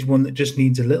maybe he's one that just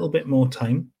needs a little bit more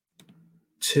time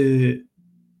to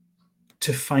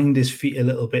find his feet a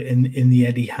little bit in the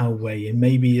Eddie Howe way, and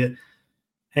maybe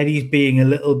Eddie's being a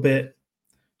little bit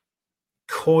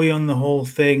coy on the whole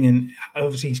thing, and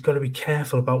obviously he's got to be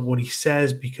careful about what he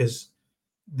says because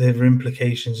there are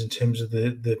implications in terms of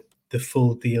the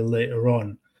full deal later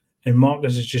on. And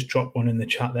Marcus has just dropped one in the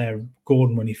chat there.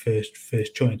 Gordon when he first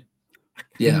joined.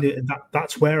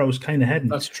 That's where I was kind of heading.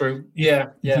 That's true.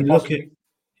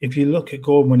 If you look at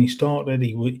Gordon when he started,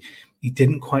 he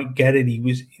didn't quite get it.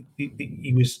 He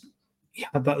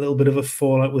had that little bit of a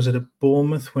fallout. Was it at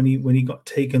Bournemouth when he got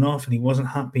taken off and he wasn't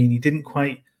happy and it didn't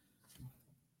quite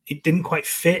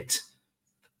fit.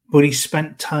 But he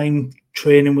spent time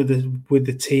training with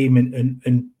the team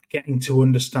and getting to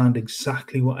understand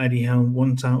exactly what Eddie Howe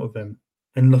wants out of him.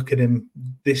 And look at him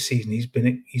this season; he's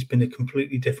been a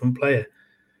completely different player.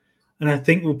 And I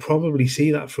think we'll probably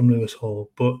see that from Lewis Hall.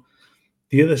 But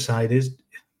the other side is,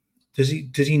 does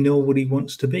he know what he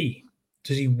wants to be?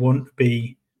 Does he want to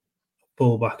be a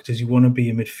fullback? Does he want to be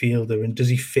a midfielder? And does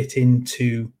he fit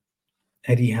into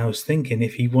Eddie Howe's thinking?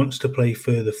 If he wants to play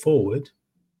further forward,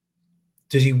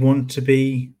 does he want to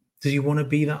be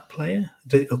that player?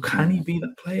 Or can he be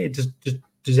that player?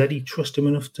 Does Eddie trust him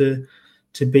enough to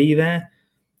be there?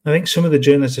 I think some of the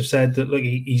journalists have said that, look,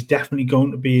 he's definitely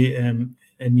going to be a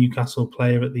Newcastle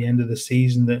player at the end of the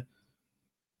season, that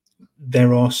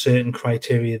there are certain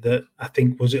criteria that I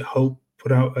think, was it Hope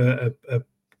put out a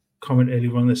comment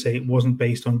earlier on to say it wasn't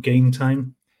based on game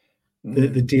time. The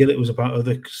deal, it was about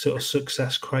other sort of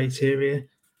success criteria.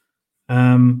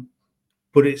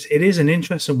 But it is an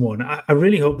interesting one. I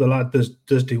really hope the lad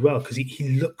does do well, because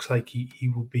he looks like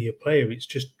he will be a player. It's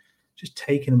just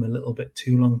taken him a little bit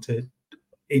too long to,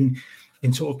 in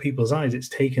sort of people's eyes, it's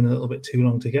taken a little bit too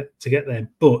long to get there.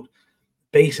 But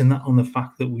basing that on the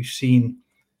fact that we've seen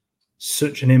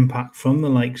such an impact from the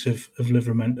likes of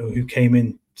Livramento, who came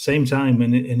in same time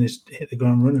and has hit the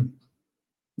ground running.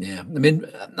 Yeah, I mean,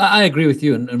 I agree with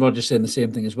you, and Roger's saying the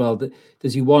same thing as well.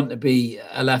 Does he want to be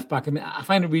a left back? I mean, I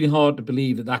find it really hard to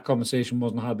believe that conversation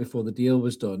wasn't had before the deal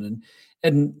was done.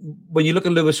 And when you look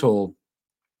at Lewis Hall,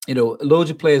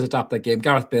 loads of players adapt their game.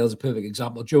 Gareth Bale's a perfect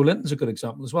example. Joe Linton's a good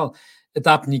example as well.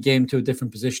 Adapting your game to a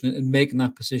different position and making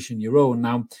that position your own.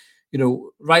 Now,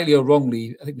 rightly or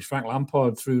wrongly, I think it was Frank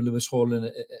Lampard threw Lewis Hall in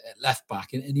at left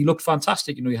back, and he looked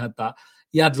fantastic.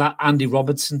 He had that Andy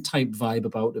Robertson type vibe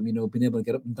about him, being able to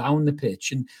get up and down the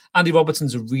pitch. And Andy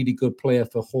Robertson's a really good player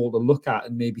for Hall to look at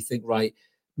and maybe think, right,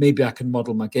 maybe I can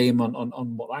model my game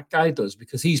on what that guy does,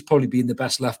 because he's probably been the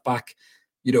best left back,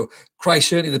 Christ,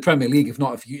 certainly in the Premier League, if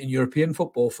not in European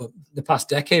football for the past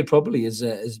decade, probably is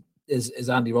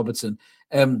Andy Robertson.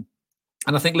 And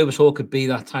I think Lewis Hall could be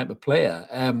that type of player.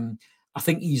 I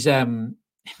think he's there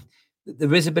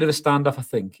is a bit of a standoff, I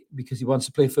think, because he wants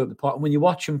to play further apart. And when you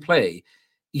watch him play,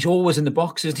 he's always in the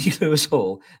box, isn't he, Lewis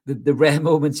Hall? The rare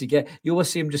moments you always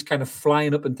see him just kind of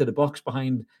flying up into the box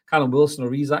behind Callum Wilson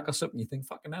or Isak or something. You think,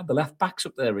 fucking hell, the left back's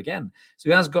up there again. So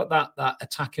he has got that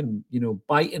attacking,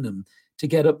 bite in him to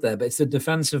get up there. But it's the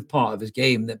defensive part of his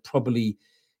game that probably,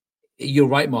 you're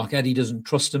right, Mark, Eddie doesn't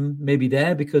trust him maybe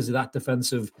there because of that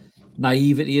defensive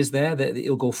naivety is there, that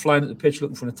he'll go flying at the pitch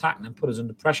looking for an attack and then put us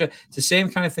under pressure. It's the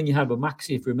same kind of thing you had with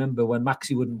Maxi, if you remember, when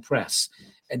Maxi wouldn't press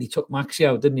and he took Maxi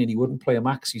out, didn't he? And he wouldn't play a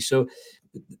Maxi. So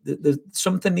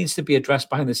something needs to be addressed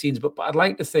behind the scenes. But I'd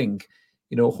like to think,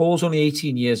 Hall's only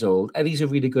 18 years old. Eddie's a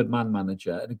really good man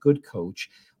manager and a good coach.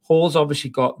 Hall's obviously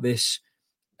got this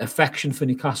affection for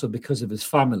Newcastle because of his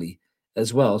family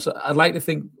as well. So I'd like to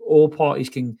think all parties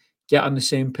can get on the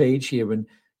same page here, and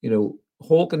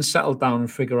Hall can settle down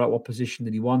and figure out what position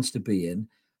that he wants to be in.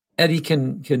 Eddie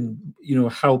can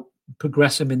help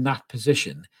progress him in that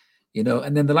position,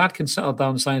 and then the lad can settle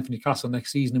down and sign for Newcastle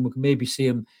next season, and we can maybe see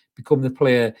him become the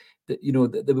player that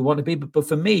that we want to be. But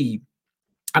for me,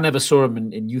 I never saw him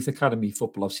in youth academy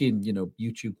football. I've seen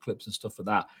YouTube clips and stuff for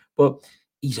that, but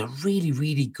he's a really,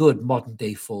 really good modern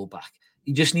day fullback.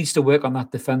 He just needs to work on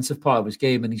that defensive part of his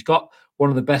game. And he's got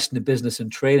one of the best in the business in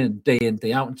training day in,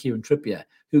 day out, in Kieran Trippier,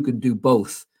 who can do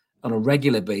both on a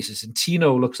regular basis. And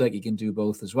Tino looks like he can do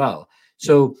both as well.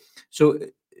 So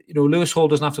Lewis Hall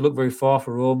doesn't have to look very far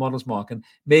for role models, Mark. And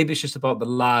maybe it's just about the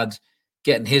lad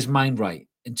getting his mind right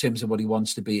in terms of what he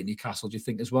wants to be at Newcastle, do you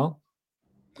think, as well?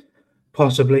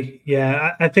 Possibly,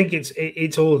 yeah. I think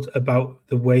it's all about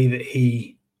the way that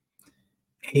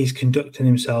he's conducting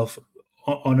himself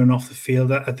on and off the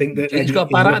field. I think that He's Eddie got a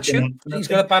is bad looking attitude. at. He's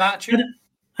got a bad attitude.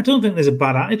 I don't think there's a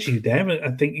bad attitude there.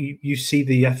 I think you see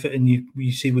the effort and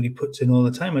you see what he puts in all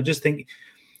the time. I just think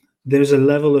there's a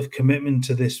level of commitment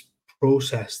to this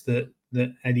process that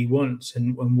Eddie wants,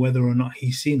 and whether or not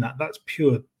he's seen that, that's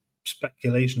pure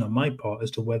speculation on my part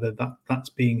as to whether that's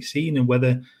being seen, and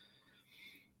whether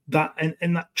that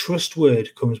and that trust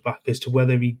word comes back as to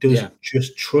whether he does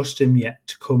just trust him yet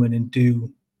to come in and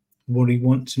do what he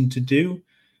wants him to do.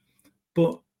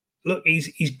 But look,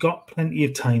 he's got plenty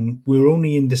of time. We're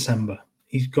only in December.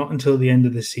 He's got until the end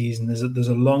of the season. There's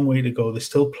a long way to go. There's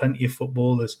still plenty of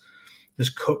football. There's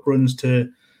cup runs to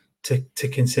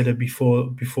consider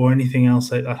before anything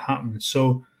else like that happens.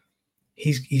 So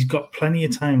he's got plenty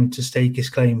of time to stake his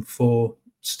claim for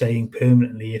staying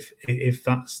permanently, if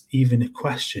that's even a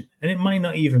question. And it might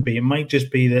not even be. It might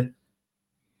just be that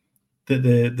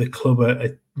the club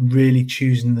are really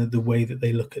choosing the way that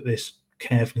they look at this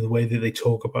carefully, the way that they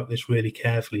talk about this really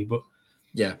carefully. But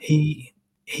yeah, he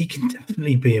can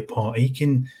definitely be a part. He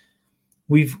can.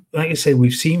 We've, like I say,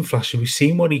 we've seen flashes. We've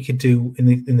seen what he could do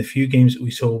in the few games that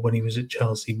we saw when he was at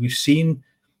Chelsea. We've seen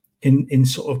in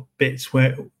sort of bits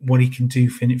where what he can do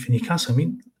for Newcastle. I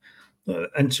mean,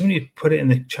 and somebody put it in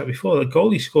the chat before, the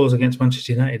goal he scores against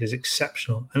Manchester United is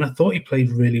exceptional, and I thought he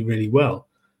played really, really well.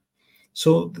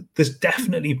 So there's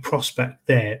definitely prospect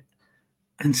there,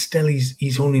 and still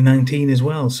he's only 19 as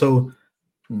well. So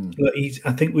look,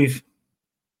 I think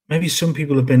maybe some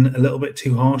people have been a little bit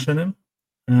too harsh on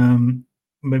him.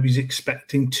 Maybe he's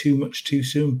expecting too much too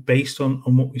soon based on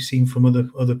what we've seen from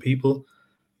other people.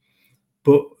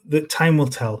 But the time will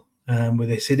tell with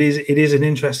this. It is an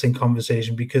interesting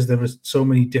conversation because there are so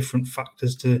many different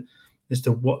factors as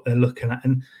to what they're looking at.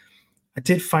 And I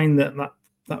did find that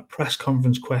press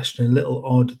conference question a little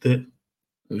odd. That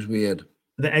it was weird.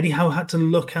 That Eddie Howe had to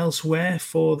look elsewhere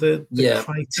for the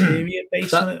criteria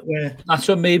based on it. That's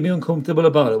what made me uncomfortable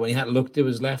about it. When he had looked, it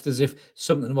was left as if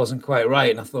something wasn't quite right,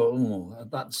 and I thought,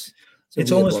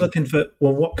 it's almost looking for,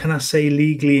 well, what can I say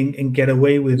legally and get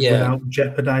away with without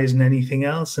jeopardizing anything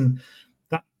else? And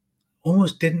that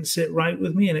almost didn't sit right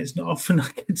with me. And it's not often I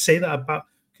can say that about,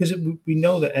 because we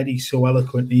know that Eddie's so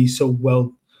eloquent. He's so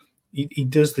well. He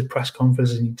does the press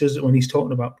conference and he does it when he's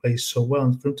talking about players so well.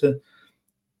 And for him to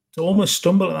almost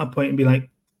stumble at that point and be like,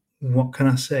 what can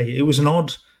I say? It was an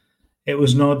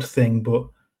odd thing, but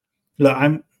look,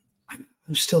 I'm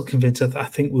still convinced. I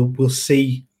think we'll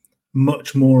see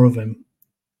much more of him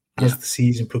as the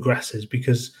season progresses,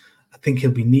 because I think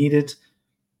he'll be needed,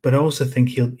 but I also think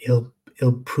he'll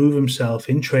prove himself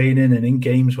in training and in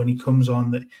games when he comes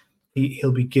on, that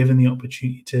he'll be given the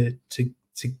opportunity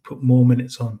to put more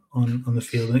minutes on the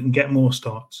field and get more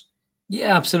starts.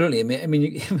 Yeah, absolutely. I mean,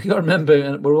 we got to remember,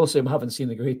 and we're also haven't seen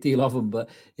a great deal of him, but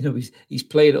he's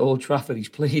played at Old Trafford. He's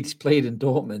played in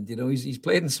Dortmund. He's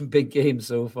played in some big games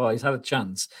so far. He's had a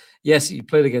chance. Yes, he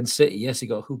played against City. Yes, he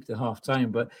got hooked at half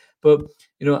time. But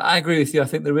I agree with you. I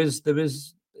think there is.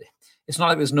 It's not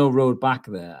like there's no road back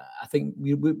there. I think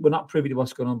we're not privy to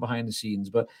what's going on behind the scenes,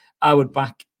 but I would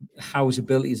back Howe's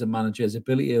ability as a manager, his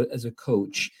ability as a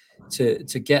coach, to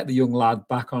get the young lad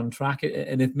back on track.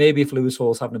 And if Lewis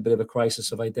Hall's having a bit of a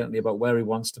crisis of identity about where he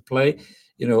wants to play,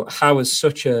 Howe is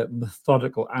such a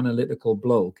methodical, analytical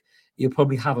bloke. You'll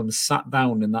probably have him sat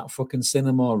down in that fucking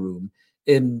cinema room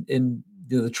in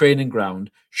the training ground,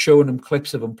 showing him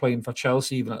clips of him playing for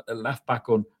Chelsea, even at left back,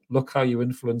 on, look how you're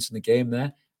influencing the game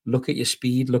there. Look at your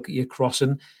speed. Look at your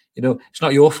crossing. It's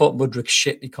not your fault Mudryk's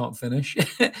shit, he can't finish.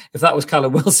 If that was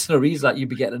Callum Wilson or Isak, you'd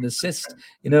be getting an assist,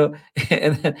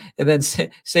 and then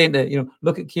saying to,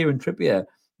 look at Kieran Trippier,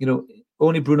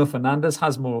 only Bruno Fernandes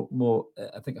has more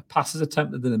I think, passes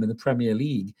attempted than him in the Premier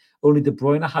League. Only De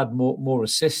Bruyne had more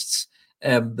assists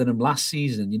than him last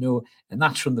season, and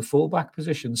that's from the fullback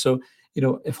position. So,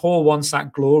 if Hall wants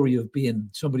that glory of being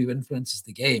somebody who influences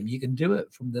the game, you can do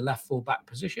it from the left fullback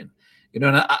position. And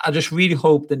I just really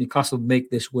hope that Newcastle make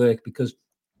this work, because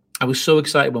I was so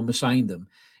excited when we signed them,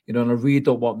 and I really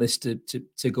don't want this to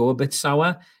go a bit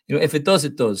sour. If it does,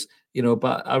 it does,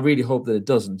 but I really hope that it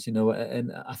doesn't,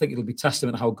 and I think it'll be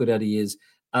testament to how good Eddie is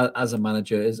as a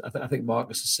manager. I think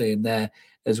Marcus is saying there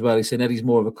as well. He's saying Eddie's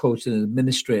more of a coach than an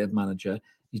administrative manager.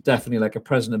 He's definitely like a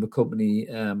president of a company.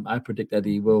 I predict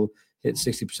Eddie will hit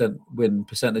 60% win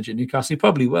percentage at Newcastle. He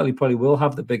probably will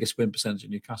have the biggest win percentage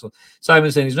at Newcastle.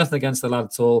 Simon's saying he's nothing against the lad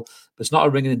at all, but it's not a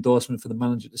ringing endorsement for the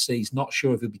manager to say he's not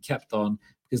sure if he'll be kept on,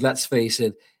 because let's face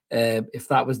it, if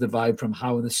that was the vibe from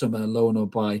how in the summer, loan or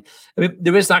buy. I mean,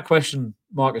 there is that question,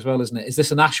 Mark, as well, isn't it? Is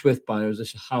this an Ashworth buy or is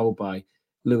this a Howe buy,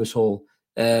 Lewis Hall?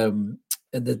 And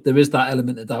there is that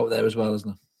element of doubt there as well,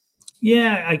 isn't it?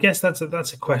 Yeah, I guess that's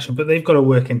a question, but they've got to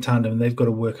work in tandem and they've got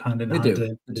to work hand in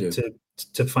hand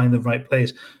to find the right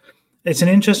players. It's an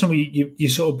interesting way you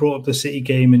sort of brought up the City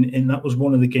game, and that was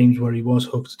one of the games where he was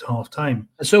hooked at half time.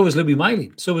 And so was Louis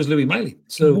Miley. So he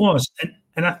was,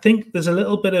 and I think there's a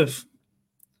little bit of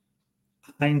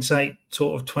hindsight,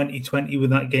 sort of 2020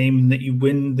 with that game, and that you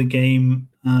win the game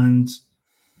and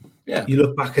you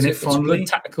look back on it fondly.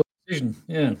 It's a good tactical decision.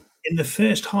 Yeah. In the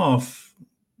first half,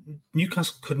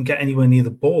 Newcastle couldn't get anywhere near the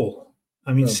ball.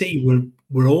 I mean, City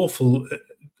were awful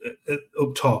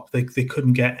up top. They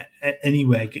couldn't get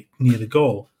anywhere near the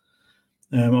goal.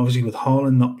 Obviously, with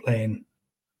Haaland not playing,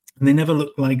 and they never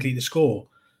looked likely to score.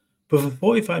 But for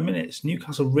 45 minutes,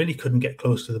 Newcastle really couldn't get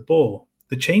close to the ball.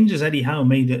 The changes Eddie Howe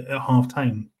made at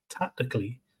half-time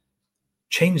tactically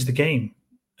changed the game.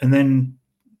 And then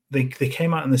they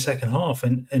came out in the second half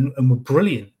and were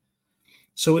brilliant.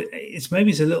 So it's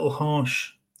maybe a little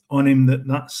harsh on him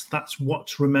that's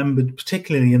what's remembered,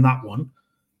 particularly in that one,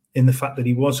 in the fact that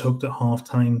he was hooked at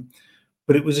half-time.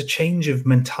 But it was a change of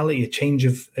mentality, a change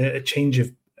of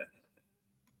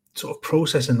sort of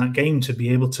process in that game to be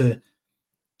able to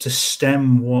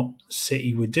stem what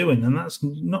City were doing. And that's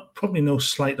probably no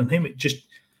slight on him. It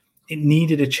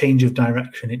needed a change of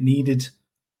direction. It needed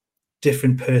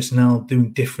different personnel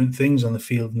doing different things on the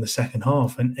field in the second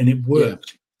half, and it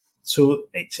worked. Yeah. So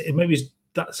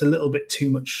that's a little bit too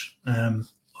much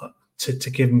to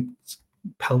give him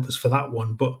pelters for that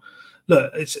one. But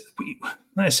look,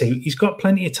 like I say, he's got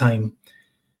plenty of time.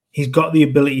 He's got the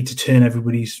ability to turn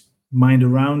everybody's mind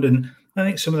around, and I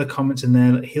think some of the comments in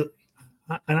there,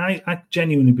 I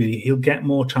genuinely believe he'll get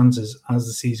more chances as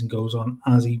the season goes on,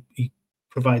 as he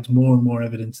provides more and more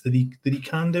evidence that he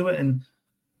can do it. And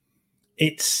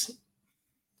it's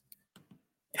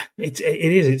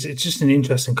just an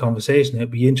interesting conversation. It'll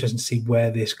be interesting to see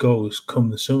where this goes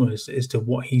come the summer as to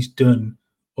what he's done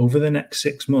over the next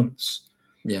 6 months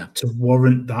to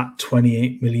warrant that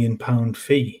 £28 million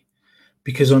fee.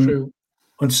 Because on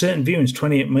certain viewings,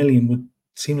 28 million would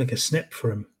seem like a snip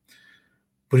for him.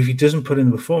 But if he doesn't put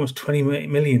in the performance, 28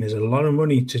 million is a lot of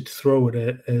money to throw at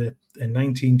a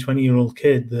 19, 20-year-old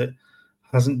kid that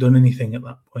hasn't done anything at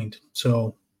that point.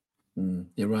 So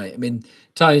you're right. I mean,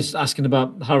 Ty's asking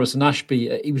about Harrison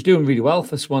Ashby. He was doing really well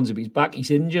for Swansea, but he's back.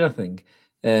 He's injured, I think.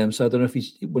 So I don't know if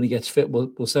when he gets fit,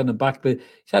 we'll send him back. But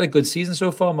he's had a good season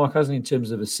so far, Mark, hasn't he, in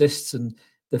terms of assists and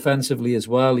defensively as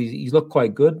well. He's looked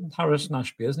quite good, Harrison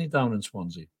Ashby, hasn't he, down in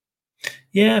Swansea?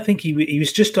 Yeah, I think he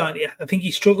was just starting. I think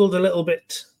he struggled a little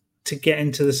bit to get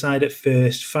into the side at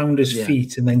first, found his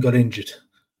feet, and then got injured.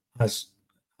 As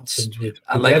with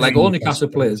like all Newcastle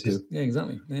players do. Yeah,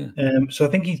 exactly. Yeah. So I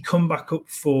think he'd come back up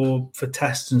for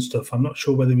tests and stuff. I'm not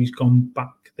sure whether he's gone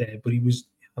back there, but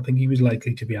I think he was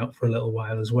likely to be out for a little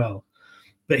while as well.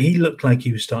 But he looked like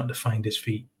he was starting to find his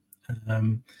feet,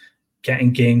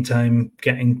 getting game time,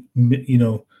 getting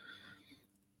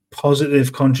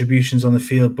positive contributions on the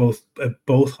field,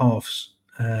 both halves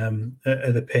of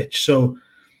the pitch. So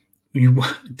you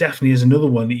definitely is another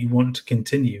one that you want to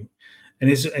continue. And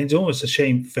it's almost a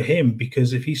shame for him,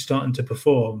 because if he's starting to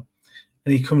perform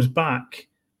and he comes back,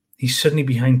 he's suddenly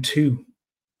behind two.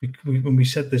 When we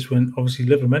said this, when obviously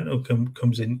Livramento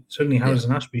comes in, suddenly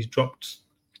Harrison Ashby's dropped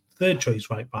third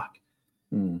choice right back.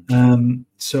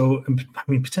 So I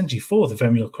mean, potentially fourth if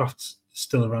Emil Kraft's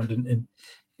still around.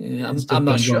 I'm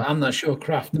not sure. I'm not sure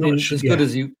Kraft. As good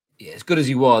as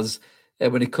he was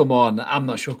when he come on, I'm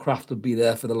not sure Kraft will be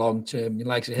there for the long term. The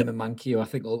likes of him and Manquillo, I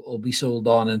think, will be sold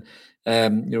on, and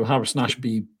Harrison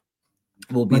Ashby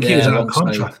will be there. Manquillo's out of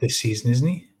contract this season, isn't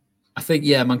he? I think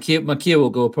Manquillo will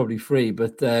go probably free,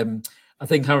 but I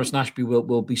think Harrison Ashby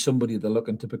will be somebody they're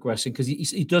looking to progress in, because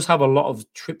he does have a lot of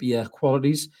Trippier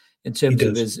qualities in terms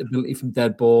of his ability from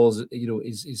dead balls.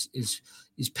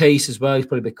 His pace as well. He's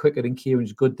probably a bit quicker than Kieran.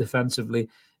 He's good defensively.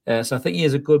 So I think he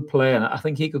is a good player, and I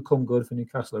think he could come good for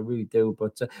Newcastle. I really do.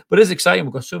 But it's exciting.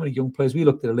 We've got so many young players. We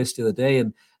looked at a list the other day,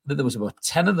 and I think there was about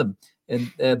 10 of them.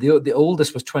 And the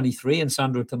oldest was 23, and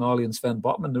Sandro Tonali and Sven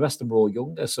Botman. The rest of them were all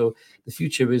younger. So the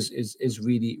future is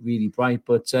really, really bright.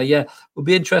 But we'll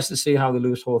be interested to see how the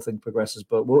Lewis Hall thing progresses.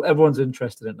 But everyone's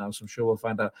interested in it now, so I'm sure we'll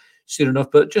find out soon enough.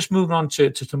 But just moving on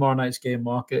to tomorrow night's game,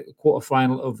 Mark,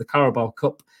 quarterfinal of the Carabao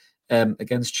Cup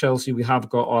against Chelsea. We have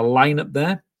got our lineup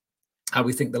there. How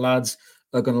we think the lads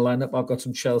are going to line up. I've got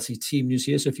some Chelsea team news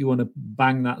here, so if you want to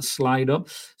bang that slide up.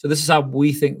 So this is how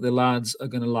we think the lads are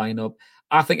going to line up.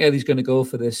 I think Eddie's going to go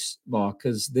for this, Mark,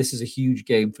 because this is a huge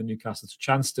game for Newcastle. It's a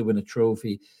chance to win a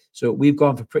trophy. So we've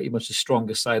gone for pretty much the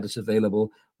strongest side that's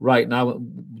available right now.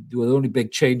 The only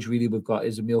big change really we've got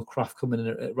is Emil Kraft coming in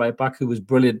at right back, who was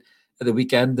brilliant at the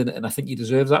weekend, and I think he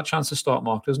deserves that chance to start,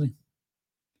 Mark, doesn't he?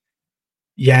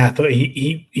 Yeah, I thought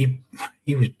he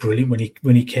was brilliant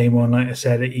when he came on. Like I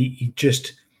said, he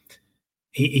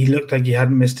looked like he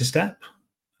hadn't missed a step.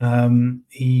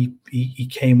 He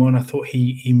came on. I thought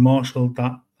he marshalled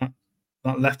that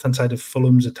left hand side of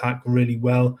Fulham's attack really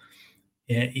well.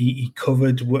 Yeah, he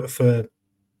covered for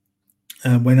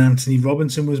when Anthony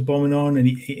Robinson was bombing on, and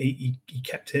he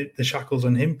kept the shackles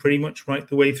on him pretty much right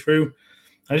the way through.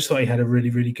 I just thought he had a really,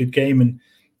 really good game, and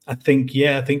I think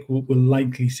we'll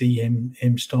likely see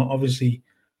him start. Obviously,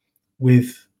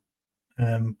 with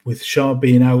Shaw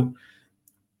being out,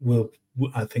 we'll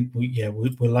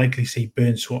likely see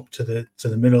Burns swap to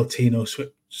the middle, Tino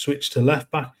switch to left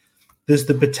back. There's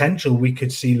the potential we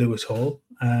could see Lewis Hall.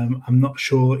 I'm not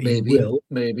sure he will,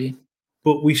 maybe,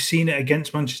 but we've seen it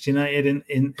against Manchester United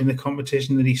in the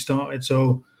competition that he started,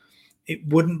 so it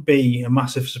wouldn't be a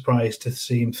massive surprise to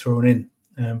see him thrown in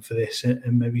for this,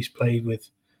 and maybe he's played with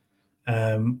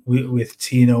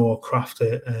Tino or Kraft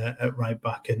at right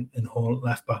back and Hall at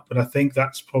left back. But I think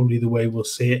that's probably the way we'll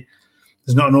see it.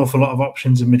 There's not an awful lot of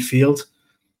options in midfield,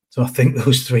 so I think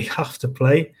those three have to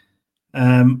play.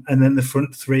 And then the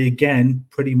front three again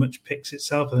pretty much picks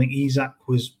itself. I think Isak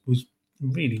was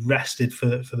really rested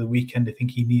for the weekend. I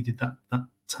think he needed that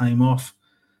time off,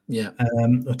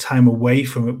 or time away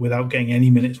from it without getting any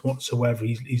minutes whatsoever.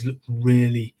 He's looked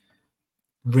really,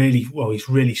 really well. He's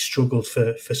really struggled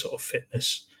for sort of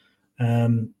fitness.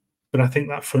 But I think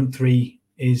that front three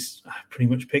is pretty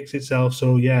much picks itself.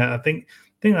 So yeah, I think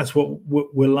that's what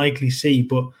we'll likely see.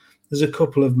 But there's a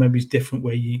couple of maybe different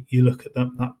way you look at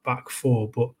that back four,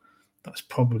 but that's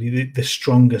probably the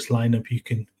strongest lineup you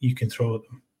can throw at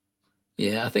them.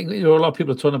 Yeah, I think a lot of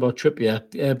people are talking about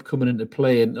Trippier coming into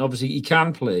play, and obviously he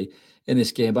can play in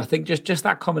this game. But I think just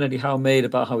that comment Eddie Howe made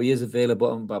about how he is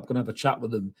available, and I'm going to have a chat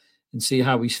with him and see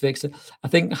how he's fixed it. I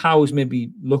think Howe's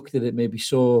maybe looked at it, maybe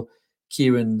saw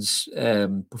Kieran's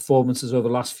performances over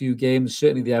the last few games,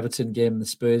 certainly the Everton game and the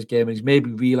Spurs game, and he's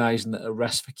maybe realising that a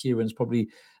rest for Kieran's probably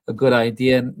a good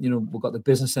idea. And we've got the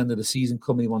business end of the season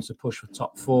coming. He wants to push for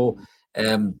top four.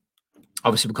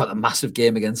 Obviously, we've got a massive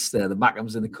game against the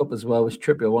Mackhams in the Cup as well, which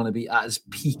Trippier want to be at his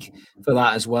peak for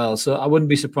that as well. So I wouldn't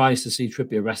be surprised to see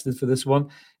Trippier rested for this one.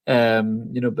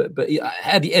 But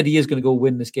Eddie is going to go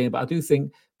win this game. But I do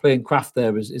think playing Kraft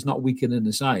there is not weakening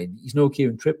the side. He's no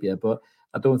Kieran Trippier, but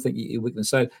I don't think he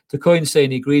weakens the side. Tocoin saying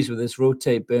he agrees with this,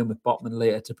 rotate Burn with Botman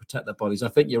later to protect their bodies. I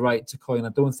think you're right, Tocoin. I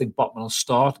don't think Botman will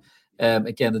start.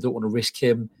 Again, they don't want to risk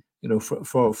him,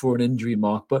 for an injury,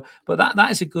 Mark. But that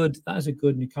is a good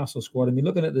Newcastle squad. I mean,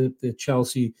 looking at the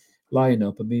Chelsea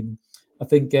lineup, I mean, I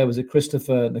think was it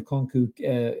Christopher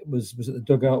Nkunku was at the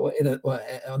dugout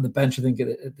on the bench, I think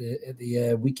at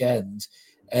the weekend.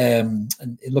 And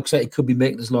it looks like he could be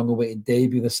making his long-awaited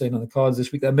debut. They're saying on the cards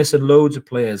this week. They're missing loads of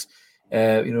players.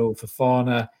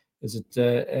 Fofana. Is it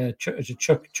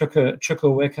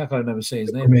Chukwuemeka? I can never say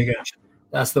his name.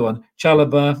 That's the one.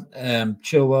 Chalobah,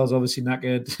 Chilwell's obviously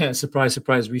knackered. Surprise,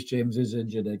 surprise, Reece James is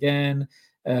injured again.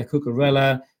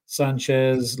 Cucurella,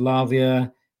 Sanchez, Lavia,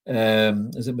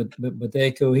 is it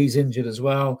Madeko? He's injured as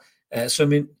well. So, I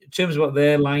mean, in terms of what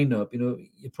their lineup,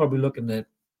 you're probably looking at,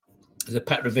 is it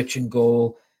Petrovic in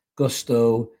goal,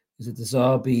 Gusto, is it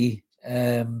Dezabi,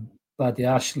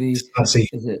 Badiashile, is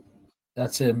it,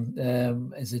 that's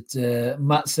him, is it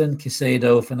Matson,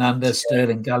 Caicedo, Fernandes,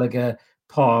 Sterling, Gallagher,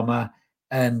 Palmer,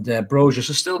 and Brozier.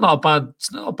 So it's not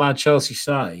a bad Chelsea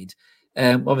side.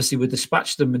 Obviously, we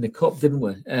dispatched them in the cup, didn't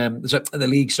we? In the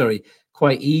league, sorry,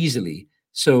 quite easily.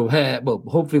 So,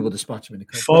 hopefully we'll dispatch them in the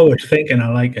cup. Forward thinking, I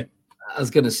like it. I was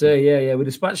going to say, yeah, we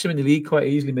dispatched them in the league quite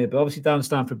easily, mate. But obviously down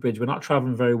Stamford Bridge, we're not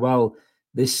travelling very well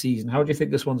this season. How do you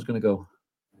think this one's going to go?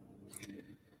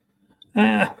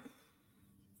 I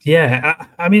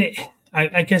mean,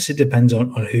 I guess it depends on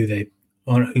who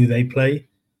they play.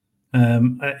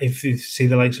 If you see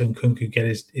the likes of Nkunku get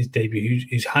his debut,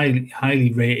 he's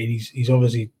highly rated. He's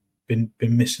obviously been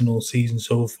missing all season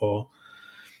so far.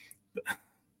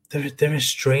 But they're a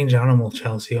strange animal,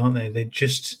 Chelsea, aren't they? They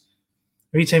just,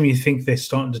 every time you think they're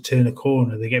starting to turn a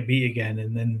corner, they get beat again,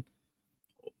 and then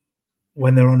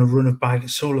when they're on a run of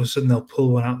bags, all of a sudden they'll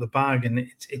pull one out of the bag, and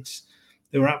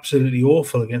they were absolutely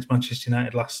awful against Manchester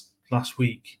United last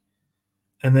week.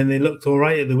 And then they looked all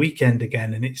right at the weekend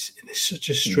again, and it's such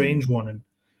a strange one, and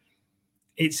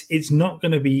it's not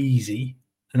going to be easy.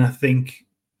 And I think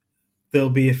I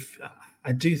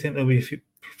do think there'll be a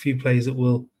few players that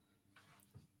will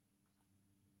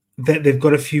they've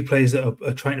got a few players that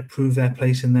are trying to prove their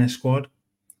place in their squad,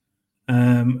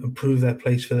 and prove their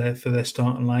place for their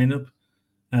starting lineup.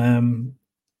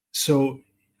 So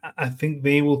I think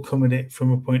they will come at it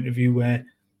from a point of view where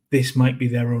this might be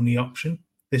their only option.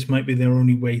 This might be their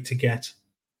only way to get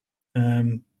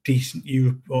decent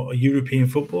European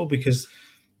football, because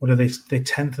what are they? They're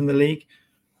 10th in the league.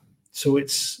 So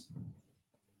it's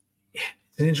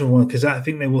an interesting one, because I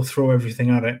think they will throw everything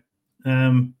at it.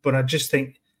 But I just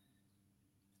think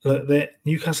that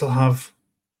Newcastle have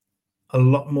a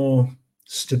lot more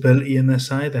stability in their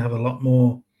side. They have a lot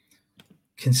more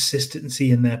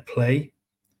consistency in their play.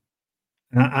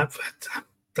 And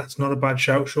that's not a bad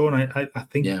shout, Sean. I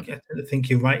think I think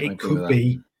you're right. It could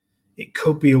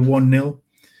be a 1-0.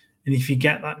 And if you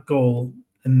get that goal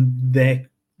and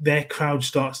their crowd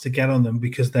starts to get on them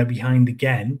because they're behind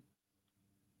again,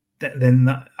 then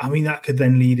that could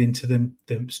then lead into them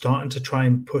starting to try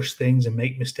and push things and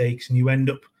make mistakes, and you end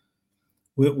up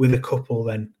with a couple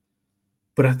then.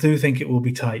 But I do think it will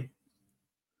be tight.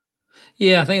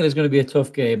 Yeah, I think there's going to be a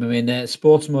tough game. I mean,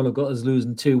 Sportsmall have got us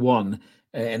losing 2-1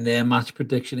 in their match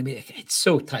prediction. I mean, it's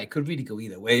so tight. It could really go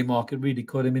either way, Mark. It really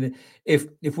could. I mean,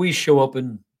 if we show up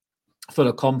and full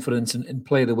of confidence and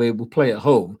play the way we'll play at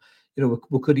home,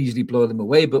 we could easily blow them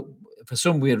away. But for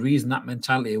some weird reason, that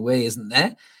mentality away isn't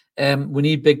there. We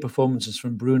need big performances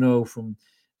from Bruno, from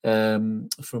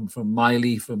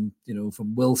Miley, from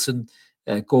Wilson,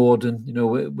 Gordon.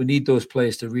 We need those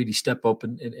players to really step up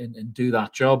and do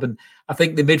that job. And I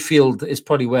think the midfield is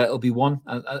probably where it'll be won,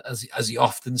 as you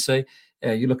often say.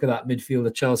 You look at that midfield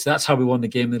at Chelsea. That's how we won the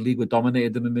game in the league. We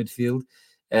dominated them in midfield.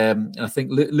 And I think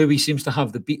Louis seems to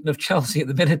have the beating of Chelsea at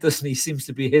the minute, doesn't he? Seems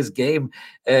to be his game.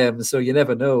 So you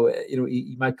never know.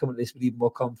 He might come at this with even more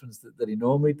confidence than he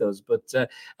normally does. But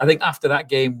I think after that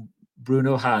game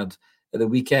Bruno had at the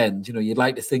weekend, you'd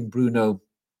like to think Bruno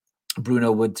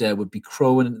would be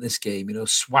crowing into this game,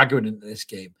 swaggering into this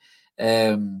game.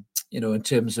 In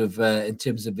terms of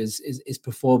his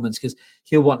performance, because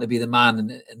he'll want to be the man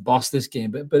and boss this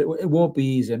game. But it won't be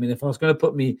easy. I mean, if I was going to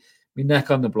put me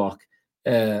neck on the block,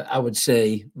 I would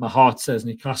say my heart says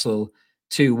Newcastle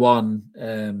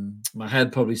 2-1. My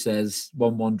head probably says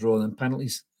 1-1 draw, and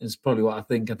penalties is probably what I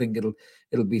think. I think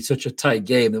it'll be such a tight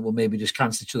game that we'll maybe just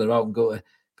cancel each other out and go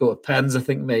to pens, I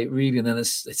think, mate, really. And then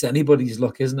it's anybody's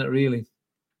luck, isn't it, really?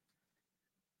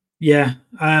 Yeah.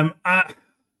 I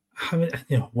mean,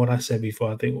 what I said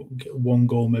before, I think one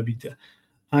goal maybe.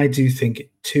 I do think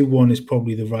 2-1 is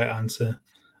probably the right answer.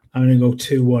 I'm going to go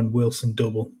 2-1 Wilson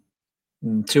double.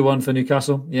 2-1 for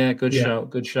Newcastle. Yeah, good shout.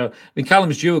 Good shout. I mean,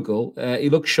 Callum's due a goal. He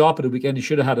looked sharp at the weekend. He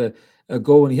should have had a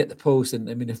goal when he hit the post. And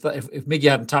I mean, if Miggy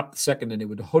hadn't tapped the second, then it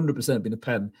would 100% been a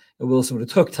pen, and Wilson would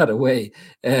have tucked that away.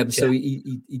 So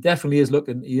he definitely is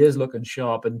looking. He is looking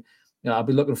sharp, and I'll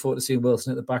be looking forward to seeing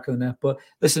Wilson at the back of the net. But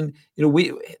listen,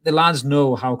 the lads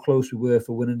know how close we were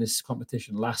for winning this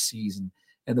competition last season,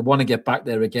 and they want to get back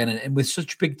there again. And with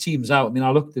such big teams out, I mean, I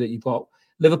looked at it. You've got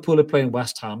Liverpool are playing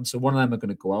West Ham, so one of them are going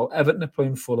to go out. Everton are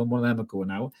playing Fulham, one of them are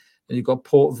going out. And you've got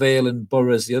Port Vale and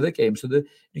Borough as the other game. So the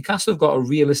Newcastle have got a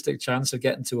realistic chance of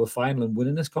getting to a final and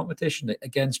winning this competition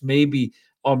against maybe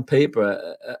on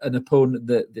paper an opponent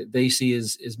that they see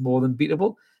is more than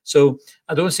beatable. So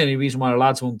I don't see any reason why our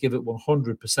lads won't give it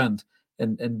 100%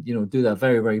 and do their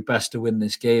very, very best to win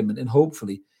this game. And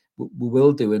hopefully we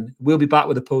will do. And we'll be back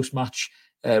with a post-match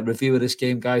review of this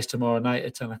game, guys, tomorrow night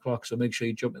at 10 o'clock. So make sure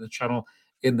you jump in the channel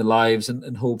in the lives,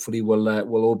 and hopefully we'll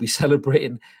all be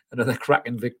celebrating another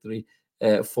cracking victory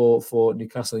for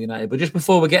Newcastle United. But just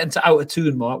before we get into Out of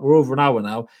Tune, Mark, we're over an hour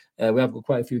now. We have got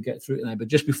quite a few to get through tonight. But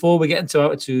just before we get into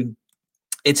Out of Tune,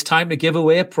 it's time to give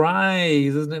away a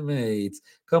prize, isn't it, mate?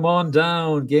 Come on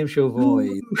down, Game Show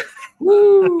Void.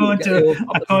 Woo! I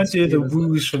can't do the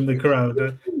woos from the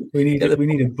crowd. We need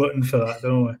a button for that,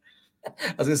 don't we?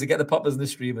 I was going to get the poppers and the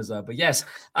streamers out. But yes,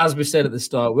 as we said at the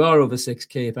start, we are over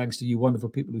 6K thanks to you wonderful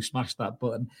people who smashed that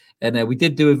button. And we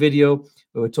did do a video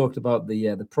where we talked about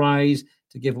the prize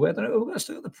to give away. I don't know, we're going to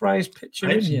still got the prize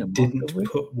picture in here. Didn't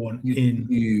put one in.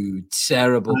 You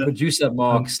terrible producer,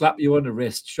 Mark. Slap you on the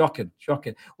wrist. Shocking.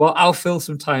 Well, I'll fill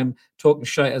some time talking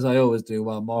shite as I always do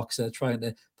while Mark's trying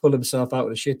to pull himself out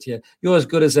of the shit here. You're as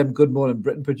good as them Good Morning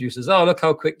Britain producers. Oh, look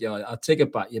how quick you are. I'll take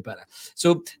it back. You better.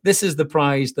 So this is the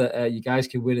prize that you guys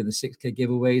can win in the 6K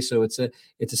giveaway. So it's a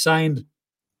signed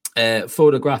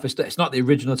photograph. It's not the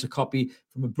original, it's a copy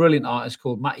from a brilliant artist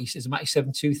called Matty. Is it Matty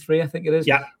 723? I think it is.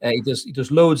 Yeah. He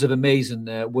does loads of amazing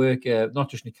work, not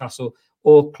just Newcastle,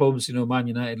 all clubs, Man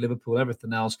United, Liverpool,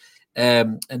 everything else.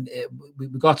 We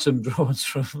got some draws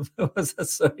from.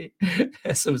 Sorry,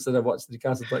 someone said I watched the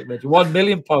Newcastle documentary. £1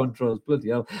 million draws, bloody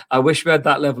hell! I wish we had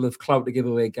that level of clout to give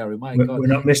away, Gary. My God, we're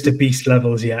not Mr. Beast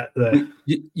levels yet.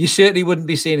 You certainly wouldn't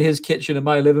be seeing his kitchen in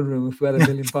my living room if we had £1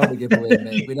 million to give away,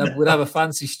 mate. We'd have a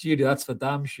fancy studio, that's for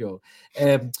damn sure.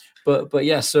 But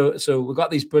yeah, so we've got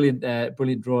these brilliant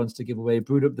drawings to give away.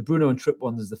 The Bruno and Trip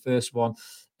one is the first one.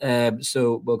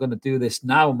 So we're going to do this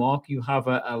now, Mark. You have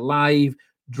a live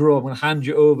draw. I'm going to hand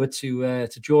you over to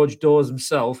George Dawes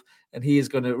himself, and he is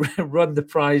going to run the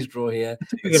prize draw here.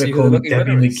 You're going to call me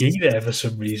Debbie McGee there for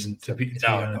some reason. To be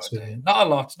honest with you, not a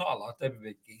lot, Debbie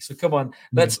McGee. So come on,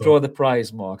 let's draw the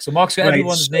prize, Mark. So Mark's got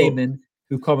everyone's name in.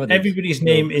 Who commented. Everybody's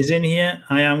name is in here.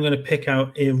 I am going to pick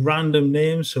out a random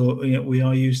name. So we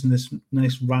are using this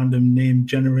nice random name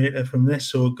generator from this.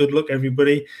 So good luck,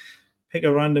 everybody. Pick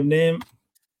a random name.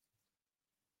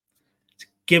 It's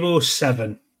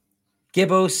Gibbo7.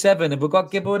 Gibbo7. Have we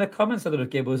got Gibbo in the comments? I don't know if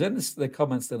Gibbo's in the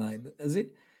comments tonight. Is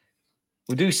it?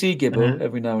 We do see Gibbo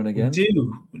every now and again. We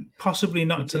do. Possibly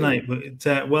not tonight, but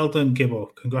well done,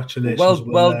 Gibbo. Congratulations.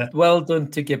 Well done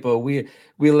to Gibbo.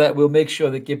 We'll make sure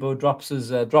that Gibbo drops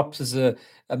us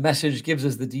a message, gives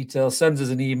us the details, sends us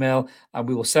an email, and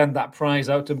we will send that prize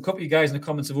out to him. A couple of you guys in the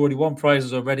comments have already won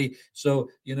prizes already, so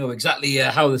you know exactly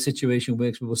how the situation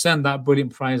works. We will send that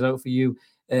brilliant prize out for you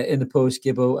in the post,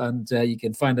 Gibbo, and you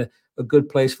can find a good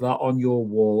place for that on your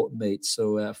wall, mate.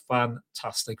 So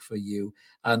fantastic for you.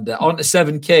 And on to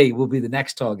 7K will be the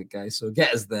next target, guys. So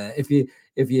get us there. If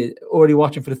you're already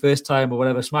watching for the first time or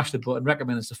whatever, smash the button,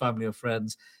 recommend us to family or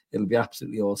friends. It'll be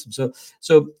absolutely awesome.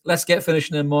 So let's get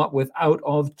finishing then, Mark, with Out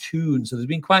of Tune. So there's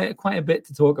been quite a bit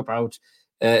to talk about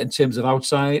in terms of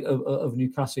outside of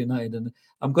Newcastle United, and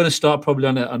I'm going to start probably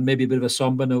on maybe a bit of a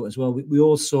somber note as well. We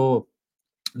all saw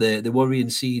the worrying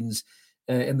scenes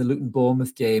in the Luton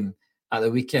Bournemouth game at the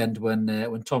weekend when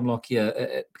Tom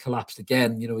Lockyer collapsed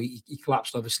again. He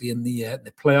collapsed obviously in the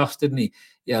playoffs, didn't he?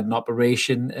 He had an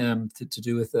operation to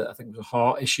do with I think it was a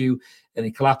heart issue, and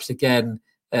he collapsed again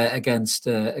against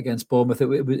Bournemouth.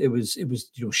 It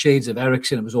was shades of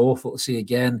Ericsson. It was awful to see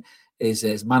again.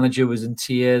 His manager was in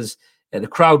tears. The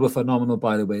crowd were phenomenal,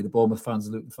 by the way. The Bournemouth fans,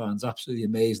 the Luton fans, absolutely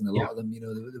amazing. A lot of them, they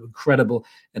were incredible,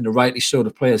 and rightly so.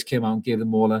 The players came out and gave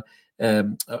them all a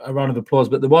round of applause.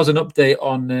 But there was an update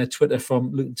on Twitter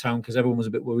from Luton Town because everyone was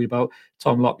a bit worried about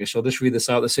Tom Lockyer. So I'll just read this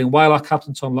out. They're saying, while our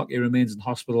captain Tom Lockyer remains in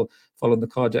hospital following the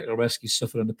cardiac arrest he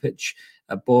suffered on the pitch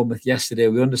at Bournemouth yesterday,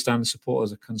 we understand the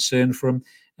supporters are concerned for him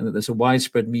and that there's a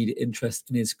widespread media interest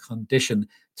in his condition.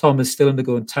 Tom is still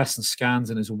undergoing tests and scans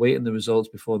and is awaiting the results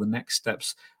before the next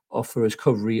steps for his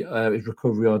recovery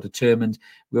are determined.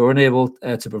 We were unable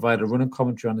to provide a running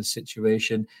commentary on the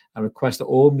situation and request that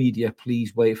all media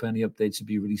please wait for any updates to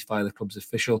be released via the club's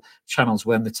official channels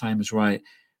when the time is right.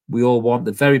 We all want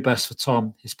the very best for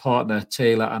Tom, his partner,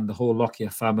 Taylor, and the whole Lockyer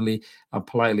family, and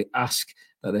politely ask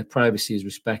that their privacy is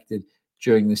respected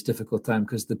during this difficult time,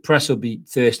 because the press will be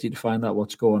thirsty to find out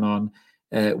what's going on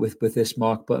with this,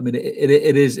 Mark. But I mean,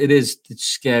 it's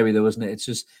scary though, isn't it? It's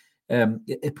just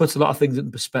it puts a lot of things in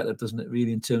perspective, doesn't it?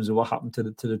 Really, in terms of what happened to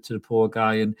the poor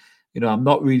guy, and I'm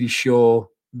not really sure.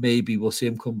 Maybe we'll see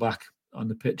him come back on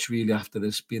the pitch really after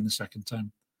this being the second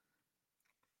time.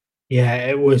 Yeah,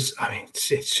 it was. I mean, it's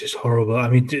just horrible. I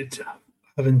mean,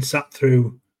 having sat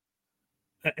through,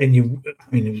 and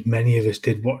many of us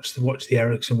did watch the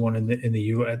Ericsson one in the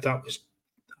U. That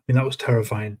was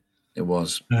terrifying. It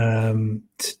was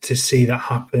to see that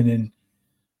happen, and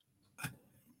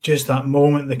just that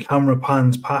moment the camera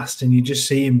pans past and you just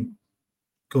see him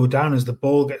go down as the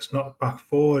ball gets knocked back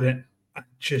forward, and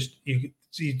just you're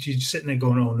sitting there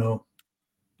going, oh no,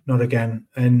 not again.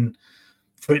 And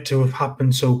for it to have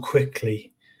happened so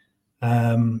quickly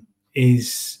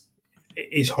is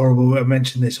horrible. I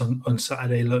mentioned this on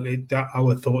Saturday. Look,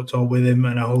 our thoughts are with him,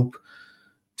 and I hope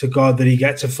to God that he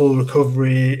gets a full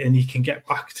recovery and he can get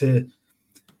back to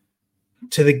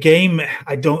the game.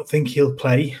 I don't think he'll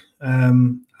play.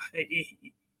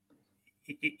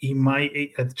 He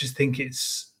might. I just think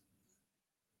it's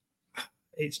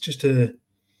just it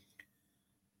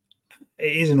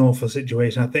is an awful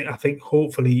situation. I think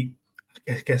hopefully,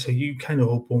 I guess you kind of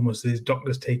hope almost his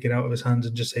doctors take it out of his hands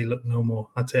and just say, look, no more.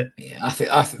 That's it. Yeah, I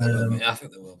think they will. I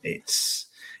think they will.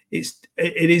 It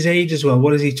is age as well.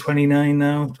 What is he? 29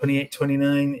 now? 28,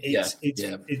 29. That's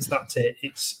it.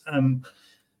 It's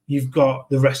you've got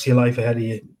the rest of your life ahead of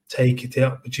you. Take the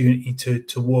opportunity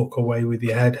to walk away with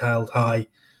your head held high,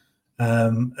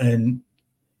 and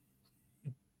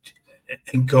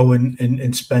go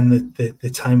and spend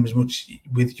the time as much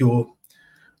with your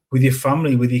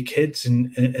family, with your kids,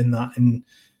 and that. And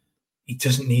he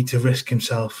doesn't need to risk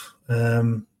himself.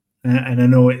 And I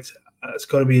know it's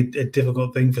got to be a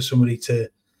difficult thing for somebody to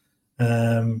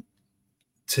kind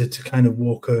of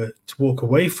walk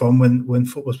away from when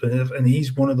football's been. And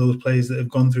he's one of those players that have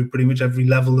gone through pretty much every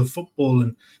level of football,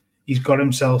 and he's got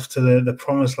himself to the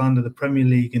promised land of the Premier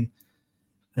League, and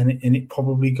it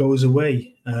probably goes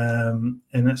away. And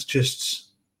that's just,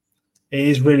 it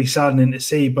is really saddening to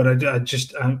see. But I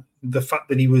just the fact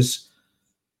that he was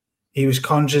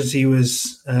conscious, he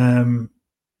was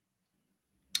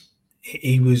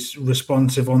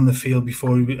responsive on the field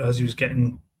before as he was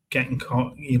getting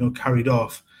carried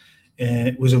off.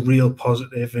 It was a real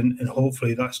positive, and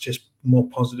hopefully that's just more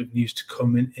positive news to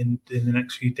come in the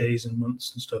next few days and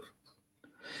months and stuff.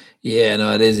 Yeah,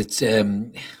 no, it is. It's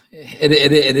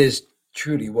it is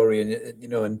truly worrying,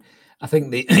 and I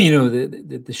think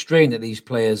the strain that these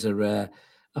players are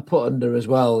put under as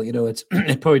well.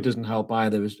 It probably doesn't help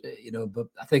either, But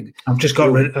I think I've just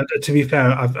got rid. To be fair,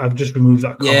 I've just removed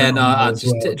that comment. Yeah, no, I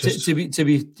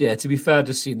to be fair,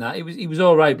 just seen that he was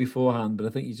all right beforehand, but I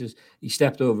think he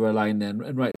stepped over a line then,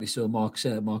 and rightly so. Mark's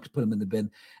put him in the bin,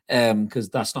 because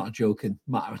that's not a joking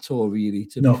matter at all, really.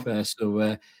 To be fair,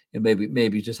 so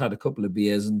maybe just had a couple of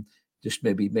beers and just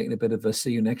maybe making a bit of a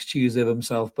see you next Tuesday of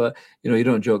himself. But you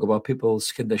don't joke about people's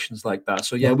conditions like that.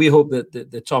 So yeah, we hope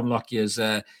that Tom Lockyer is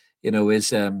I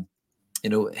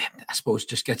suppose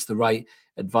just gets the right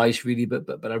advice, really.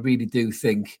 But I really do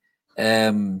think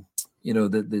that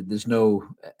there's no.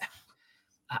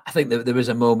 I think that there is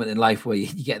a moment in life where you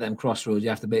get them crossroads. You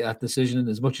have to make that decision. And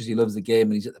as much as he loves the game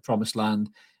and he's at the promised land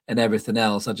and everything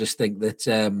else, I just think that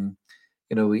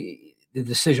the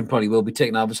decision probably will be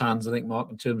taken out of his hands. I think,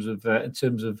 Mark, in terms of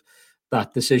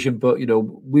that decision. But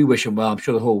we wish him well. I'm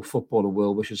sure the whole footballer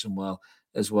world wishes him well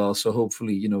as well. So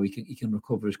hopefully, he can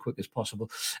recover as quick as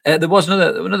possible. There was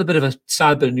another bit of a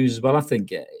sad bit of news as well. I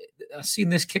think I've seen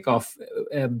this kickoff.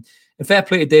 And fair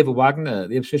play to David Wagner,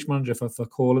 the Ipswich manager, for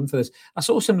calling for this. I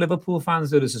saw some Liverpool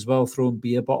fans do this as well, throwing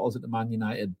beer bottles at the Man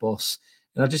United bus.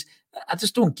 And I just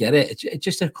don't get it. It's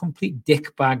just a complete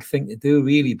dick bag thing to do,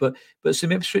 really. But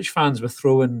some Ipswich fans were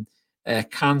throwing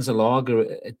cans of lager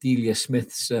at Delia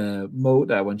Smith's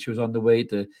motor when she was on the way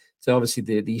to obviously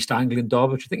the East Anglian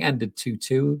derby, which I think ended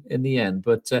 2-2 in the end.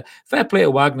 But fair play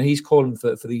to Wagner. He's calling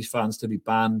for these fans to be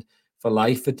banned for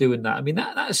life for doing that. I mean,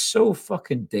 that is so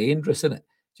fucking dangerous, isn't it?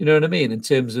 Do you know what I mean? In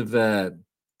terms of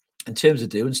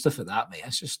doing stuff like that, mate,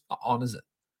 that's just not on, is it?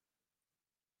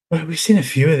 Well, we've seen a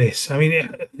few of this. I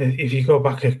mean, if you go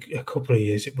back a couple of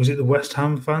years, was it the West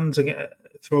Ham fans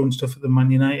throwing stuff at the Man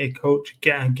United coach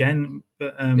again?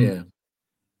 But in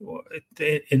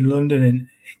London, and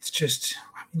it's just,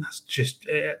 I mean, that's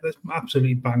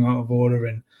absolutely bang out of order.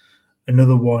 And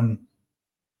another one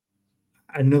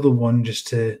just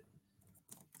to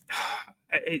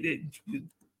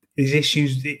these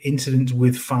issues, the incidents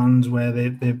with fans where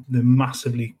they're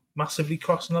massively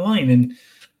crossing the line, and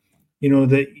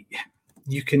that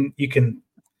you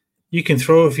can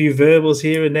throw a few verbals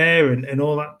here and there and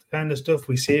all that kind of stuff.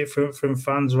 We see it from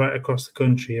fans right across the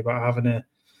country about having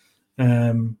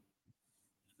having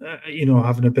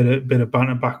a bit of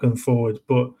banter back and forward.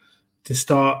 But to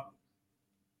start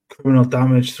criminal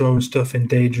damage, throwing stuff,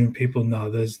 endangering people, no,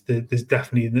 there's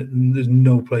definitely there's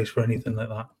no place for anything like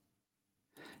that.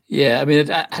 Yeah, I mean,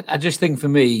 I just think for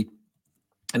me,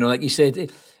 like you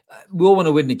said, we all want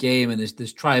to win the game, and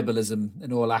there's tribalism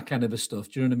and all that kind of stuff.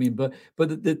 Do you know what I mean?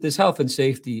 But there's health and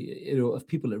safety, of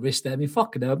people at risk there. I mean,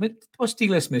 fucking hell, what's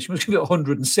Delia Smith? She must be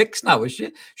 106 now, is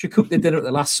she? She cooked the dinner at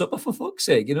the Last Supper, for fuck's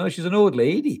sake. She's an old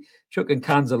lady chucking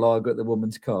cans of lager at the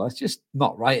woman's car. It's just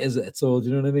not right, is it? At all. Do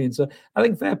you know what I mean? So I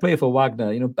think fair play for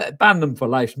Wagner. Ban them for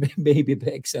life may be a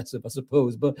bit excessive, I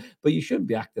suppose, but you shouldn't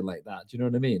be acting like that. Do you know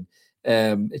what I mean?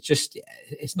 It's just,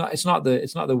 it's not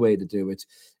the way to do it.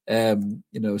 So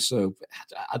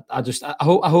I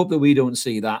hope that we don't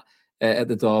see that at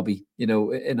the derby,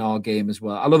 in our game as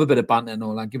well. I love a bit of banter and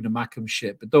all that, giving a Mackham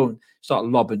shit, but don't start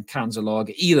lobbing cans of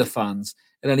lager, either fans,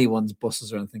 at anyone's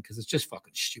buses or anything, because it's just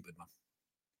fucking stupid, man.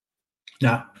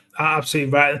 No,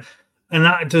 absolutely right. And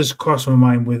that does cross my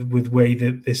mind with way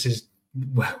that this is,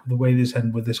 the way this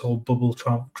end with this whole bubble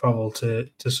travel to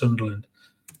Sunderland.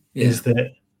 Yeah.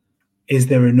 Is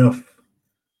there enough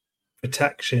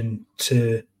protection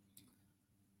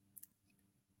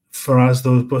for as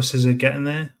those buses are getting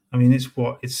there? I mean, it's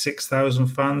 6,000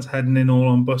 fans heading in all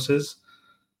on buses.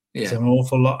 Yeah. It's an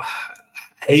awful lot.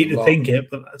 I hate to think it,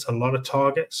 but that's a lot of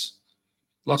targets.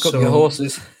 Lock up your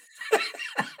horses.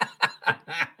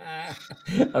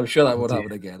 I'm sure that won't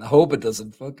happen again. I hope it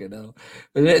doesn't. Fucking hell.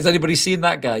 Has anybody seen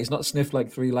that guy? He's not sniffed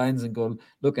like 3 lines and gone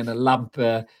looking a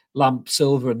lamp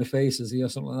silver in the face, is he, or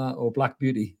something like that, or Black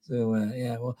Beauty. So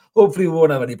yeah, well, hopefully we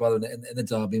won't have any bother in the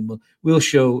derby. And we'll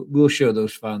show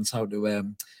those fans how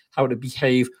to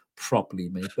behave properly,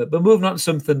 mate. But moving on to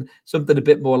something a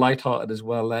bit more lighthearted as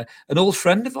well. An old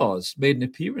friend of ours made an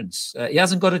appearance. He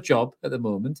hasn't got a job at the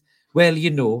moment. Well, you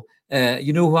know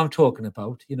who I'm talking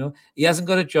about. He hasn't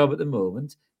got a job at the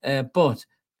moment, but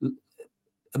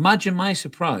imagine my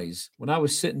surprise when I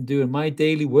was sitting doing my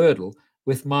daily Wordle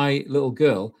with my little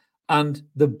girl, and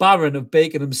the Baron of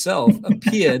Bacon himself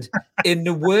appeared in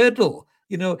the Wordle.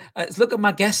 Look at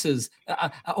my guesses.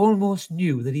 I almost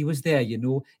knew that he was there.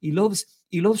 He loves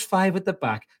 5 at the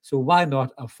back, so why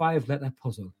not a 5-letter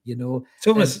puzzle?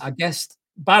 I guessed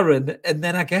Baron, and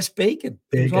then I guessed Bacon.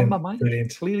 It was on my mind.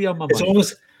 Brilliant. Clearly on my mind. It's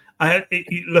almost.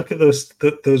 You look at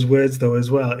those words though as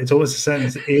well. It's almost a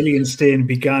sentence. Alien stain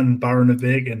began Baron of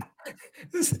Bacon.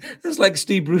 It's like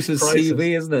Steve Bruce's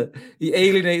CV, isn't it? He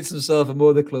alienates himself from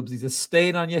other clubs. He's a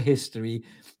stain on your history.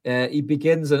 He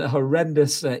begins a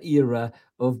horrendous era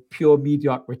of pure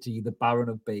mediocrity, the Baron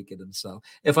of Bacon himself.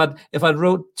 If I'd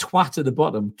wrote twat at the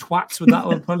bottom, twats, would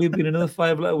probably have been another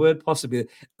 5-letter word, possibly.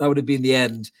 That would have been the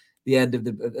end of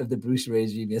the Bruce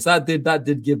regime. Yes, that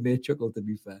did give me a chuckle, to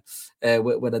be fair,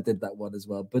 when I did that one as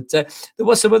well. But there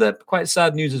was some other quite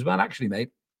sad news as well, actually,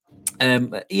 mate.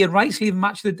 Ian Wright's leaving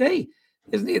Match of the Day,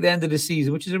 isn't he, at the end of the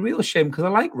season, which is a real shame because I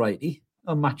like Wrighty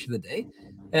on Match of the Day.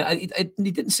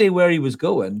 He didn't say where he was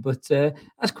going, but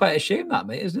that's quite a shame, that,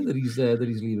 mate, isn't it, that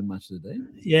he's leaving Match of the Day?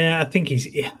 Yeah, I think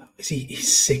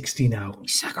he's 60 now.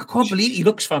 I can't believe he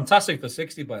looks fantastic for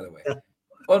 60, by the way. Yeah.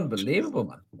 Unbelievable,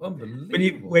 man.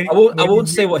 Unbelievable. I won't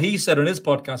say what he said on his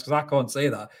podcast because I can't say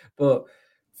that, but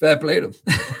fair play to him.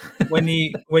 when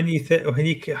you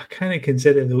kind of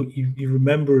consider that you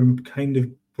remember him kind of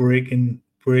breaking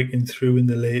through in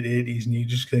the late 80s, and you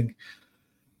just think,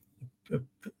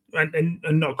 and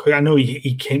not quite. I know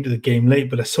he came to the game late,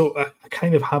 but I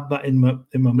kind of have that in my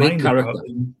mind about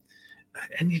him,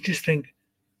 and you just think,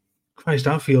 Christ,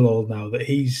 I feel old now that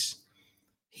he's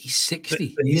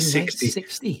 60. He's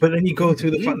 60. But then you go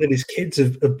through the fact that his kids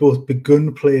have both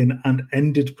begun playing and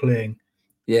ended playing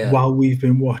while we've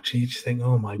been watching. You just think,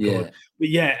 oh my God. But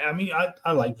yeah, I mean,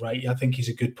 I like Wright. I think he's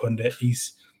a good pundit.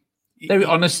 He's very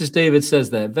honest, as David says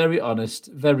there. Very honest,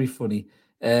 very funny.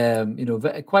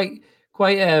 Quite.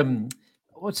 I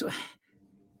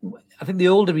think the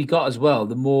older he got as well,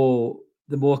 the more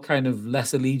kind of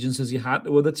less allegiances you had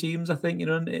to other teams. I think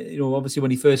obviously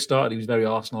when he first started, he was very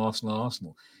Arsenal,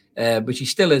 but he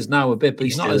still is now a bit. But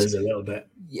he's not as a little bit.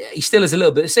 Yeah, he still is a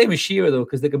little bit. The same as Shearer though,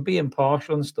 because they can be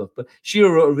impartial and stuff. But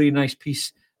Shearer wrote a really nice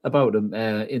piece about him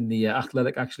in the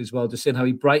Athletic actually as well, just saying how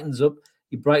he brightens up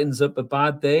a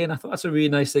bad day, and I thought that's a really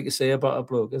nice thing to say about a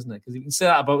bloke, isn't it? Because you can say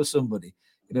that about somebody.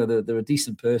 They're a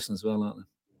decent person as well, aren't they?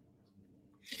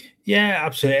 Yeah,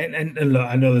 absolutely. And look,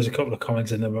 I know there's a couple of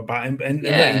comments in them about him. And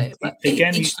again, it's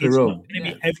not going to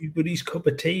be everybody's cup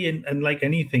of tea. And like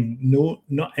anything,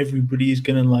 not everybody is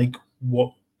going to like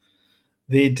what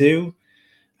they do.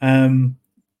 But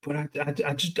I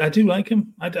do like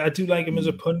him. I do like him as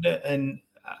a pundit, and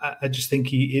I just think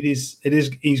he's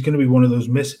going to be one of those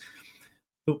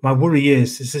Look, my worry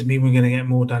is, does this mean we're going to get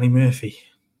more Danny Murphy?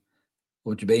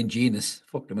 Or Jermaine Genius?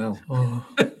 Fuck them hell. Oh.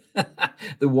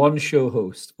 The one show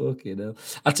host. Okay, no.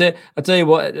 I tell you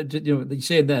what. You're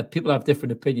saying there, people have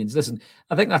different opinions. Listen,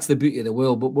 I think that's the beauty of the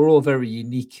world. But we're all very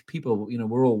unique people.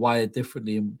 We're all wired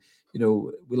differently, and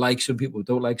we like some people, we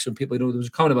don't like some people. There was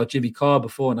a comment about Jimmy Carr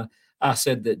before, and I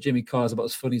said that Jimmy Carr is about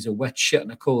as funny as a wet shit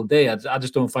on a cold day. I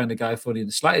just don't find the guy funny in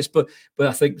the slightest. But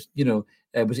I think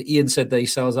was it Ian said that he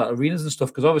sells out arenas and stuff,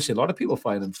 because obviously a lot of people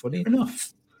find him funny.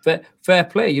 Enough. Fair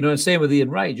play, and same with Ian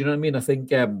Wright. Do you know what I mean? I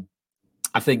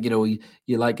think you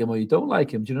like him or you don't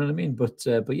like him. Do you know what I mean? But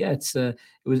yeah, it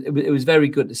was very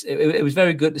good. It was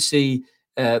very good to see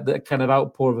the kind of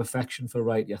outpour of affection for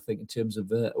Wrighty. I think in terms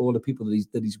of all the people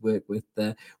that he's worked with.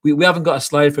 We haven't got a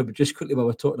slide for it, but just quickly while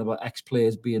we're talking about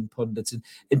ex-players being pundits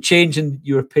and changing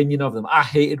your opinion of them. I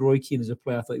hated Roy Keane as a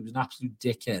player. I thought he was an absolute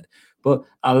dickhead. But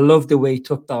I love the way he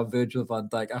took down Virgil van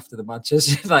Dijk after the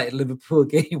Manchester United Liverpool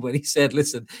game when he said,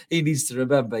 listen, he needs to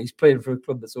remember he's playing for a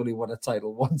club that's only won a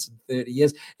title once in 30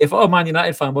 years. If our Man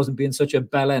United fan wasn't being such a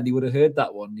bell end, he would have heard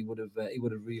that one. He would have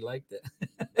really liked it.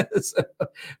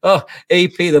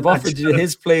 AP, they've offered you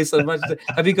his place.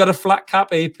 Have you got a flat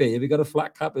cap, AP? Have you got a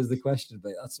flat cap is the question,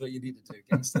 mate. That's what you need to do.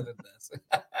 Get still in there. So,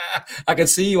 I can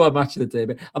see you on Match of the Day,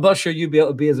 but I'm not sure you'd be able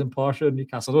to be as impartial in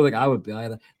Newcastle. I don't think I would be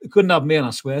either. They couldn't have me, and I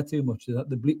swear too much. The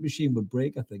bleep machine would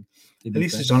break, I think. At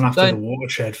least it's on after the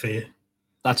watershed for you.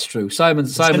 That's true.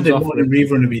 Simon's Sunday off for morning it.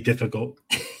 rerun would be difficult.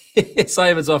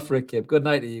 Simon's off for a kip. Good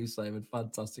night to you, Simon.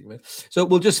 Fantastic, man. So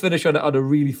we'll just finish on a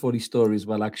really funny story as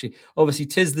well, actually. Obviously,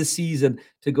 'tis the season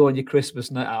to go on your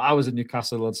Christmas night. I was in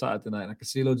Newcastle on Saturday night, and I could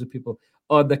see loads of people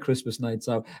on their Christmas nights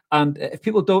out. And if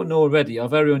people don't know already, our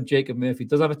very own Jacob Murphy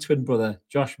does have a twin brother,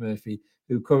 Josh Murphy,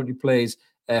 who currently plays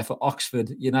for Oxford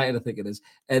United, I think it is.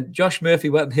 And Josh Murphy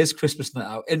went on his Christmas night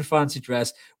out in fancy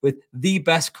dress with the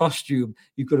best costume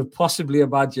you could have possibly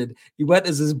imagined. He went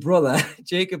as his brother,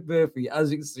 Jacob Murphy,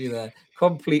 as you can see there,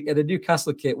 complete in a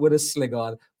Newcastle kit with a sling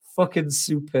on. Fucking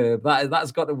superb.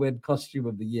 That's got to win costume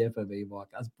of the year for me, Mark.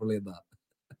 That's brilliant,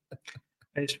 that.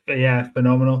 It's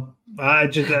phenomenal. I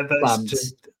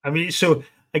mean, so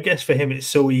I guess for him it's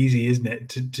so easy, isn't it,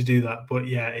 to do that? But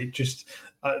yeah, it just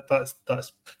that's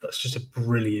just a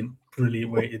brilliant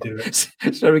way to do it.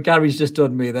 Sorry, Gary's just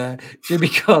done me there. Jimmy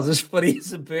Carr's as funny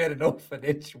as a bird in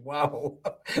orphanage. Wow,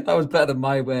 that was better than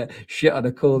my shit on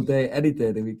a cold day any day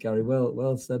of the week, Gary.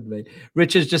 Well said, mate.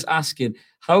 Richard's just asking,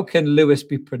 how can Lewis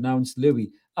be pronounced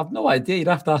Louis? I've no idea. You'd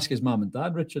have to ask his mum and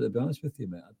dad, Richard, to be honest with you,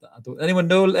 mate. I don't. Anyone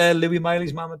know Louis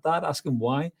Miley's mum and dad? Ask him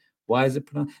why. Why is it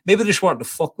pronounced? Maybe they just wanted to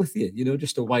fuck with you,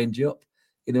 just to wind you up.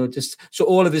 Just so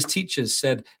all of his teachers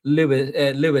said Lewis,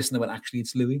 and they went, actually,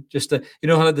 it's Louis. Just to,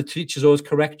 how the teachers always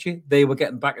correct you? They were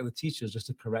getting back at the teachers just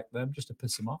to correct them, just to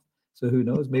piss them off. So who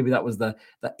knows? Maybe that was the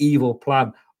evil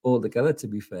plan altogether, to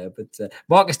be fair. But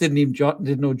Marcus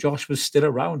didn't know Josh was still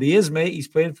around. He is, mate. He's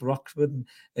playing for Oxford, and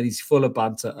he's full of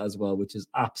banter as well, which is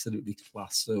absolutely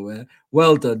class. So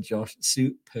well done, Josh.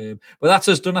 Superb. But that's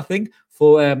us done, I think,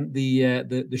 for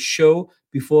the show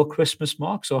before Christmas,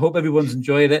 Mark. So I hope everyone's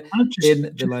enjoyed it. I'm just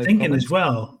thinking comments as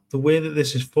well, the way that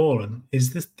this has fallen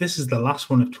is this is the last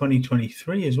one of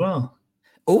 2023 as well.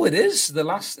 Oh, it is the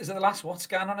last. Is it the last? What's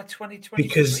going on at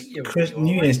 2023? Because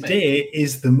New Year's Day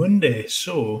is the Monday,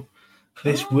 so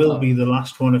this will be the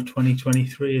last one of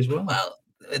 2023 as well. Well,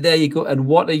 there you go. And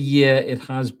what a year it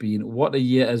has been. What a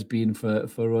year has been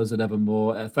for us at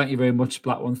Evermore. Thank you very much,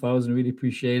 Splat 1000. Really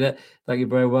appreciate it. Thank you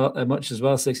very much as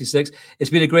well, 66.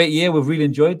 It's been a great year. We've really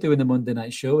enjoyed doing the Monday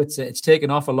night show. It's taken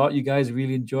off a lot. You guys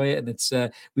really enjoy it, and it's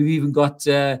we've even got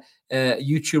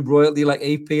YouTube royalty like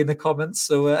AP in the comments.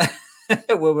 So.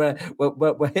 we're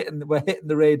hitting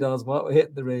the radars, Mark. We're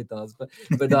hitting the radars, but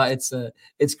no,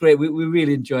 it's great. We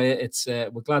really enjoy it. It's we're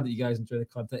glad that you guys enjoy the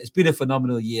content. It's been a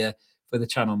phenomenal year for the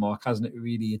channel, Mark, hasn't it?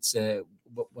 Really, it's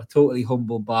we're totally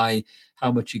humbled by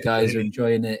how much you guys are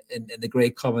enjoying it and the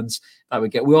great comments that we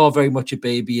get. We are very much a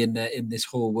baby in this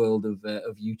whole world of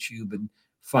YouTube and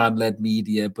fan-led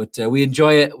media, but we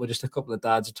enjoy it. We're just a couple of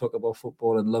dads who talk about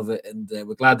football and love it, and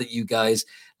we're glad that you guys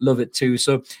love it too.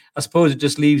 So I suppose it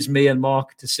just leaves me and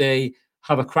Mark to say,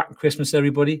 have a cracking Christmas,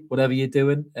 everybody, whatever you're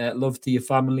doing. Love to your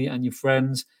family and your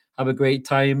friends. Have a great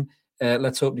time.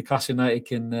 Let's hope Newcastle United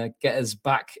can get us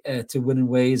back to winning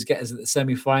ways, get us at the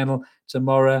semi-final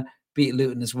tomorrow, beat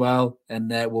Luton as well, and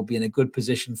we'll be in a good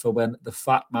position for when the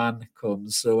fat man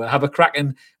comes. So have a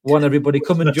cracking one, everybody.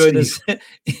 Come and join us.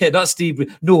 Yeah, not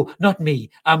Steve. No, not me.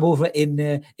 I'm over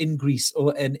in Greece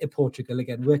or in Portugal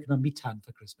again, working on me tan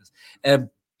for Christmas.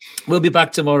 We'll be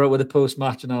back tomorrow with a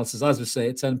post-match analysis, as we say,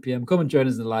 at 10 p.m. Come and join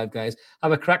us in the live, guys.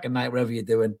 Have a cracking night wherever you're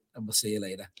doing, and we'll see you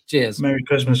later. Cheers. Merry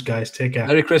Christmas, guys. Take care.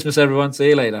 Merry Christmas, everyone. See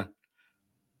you later.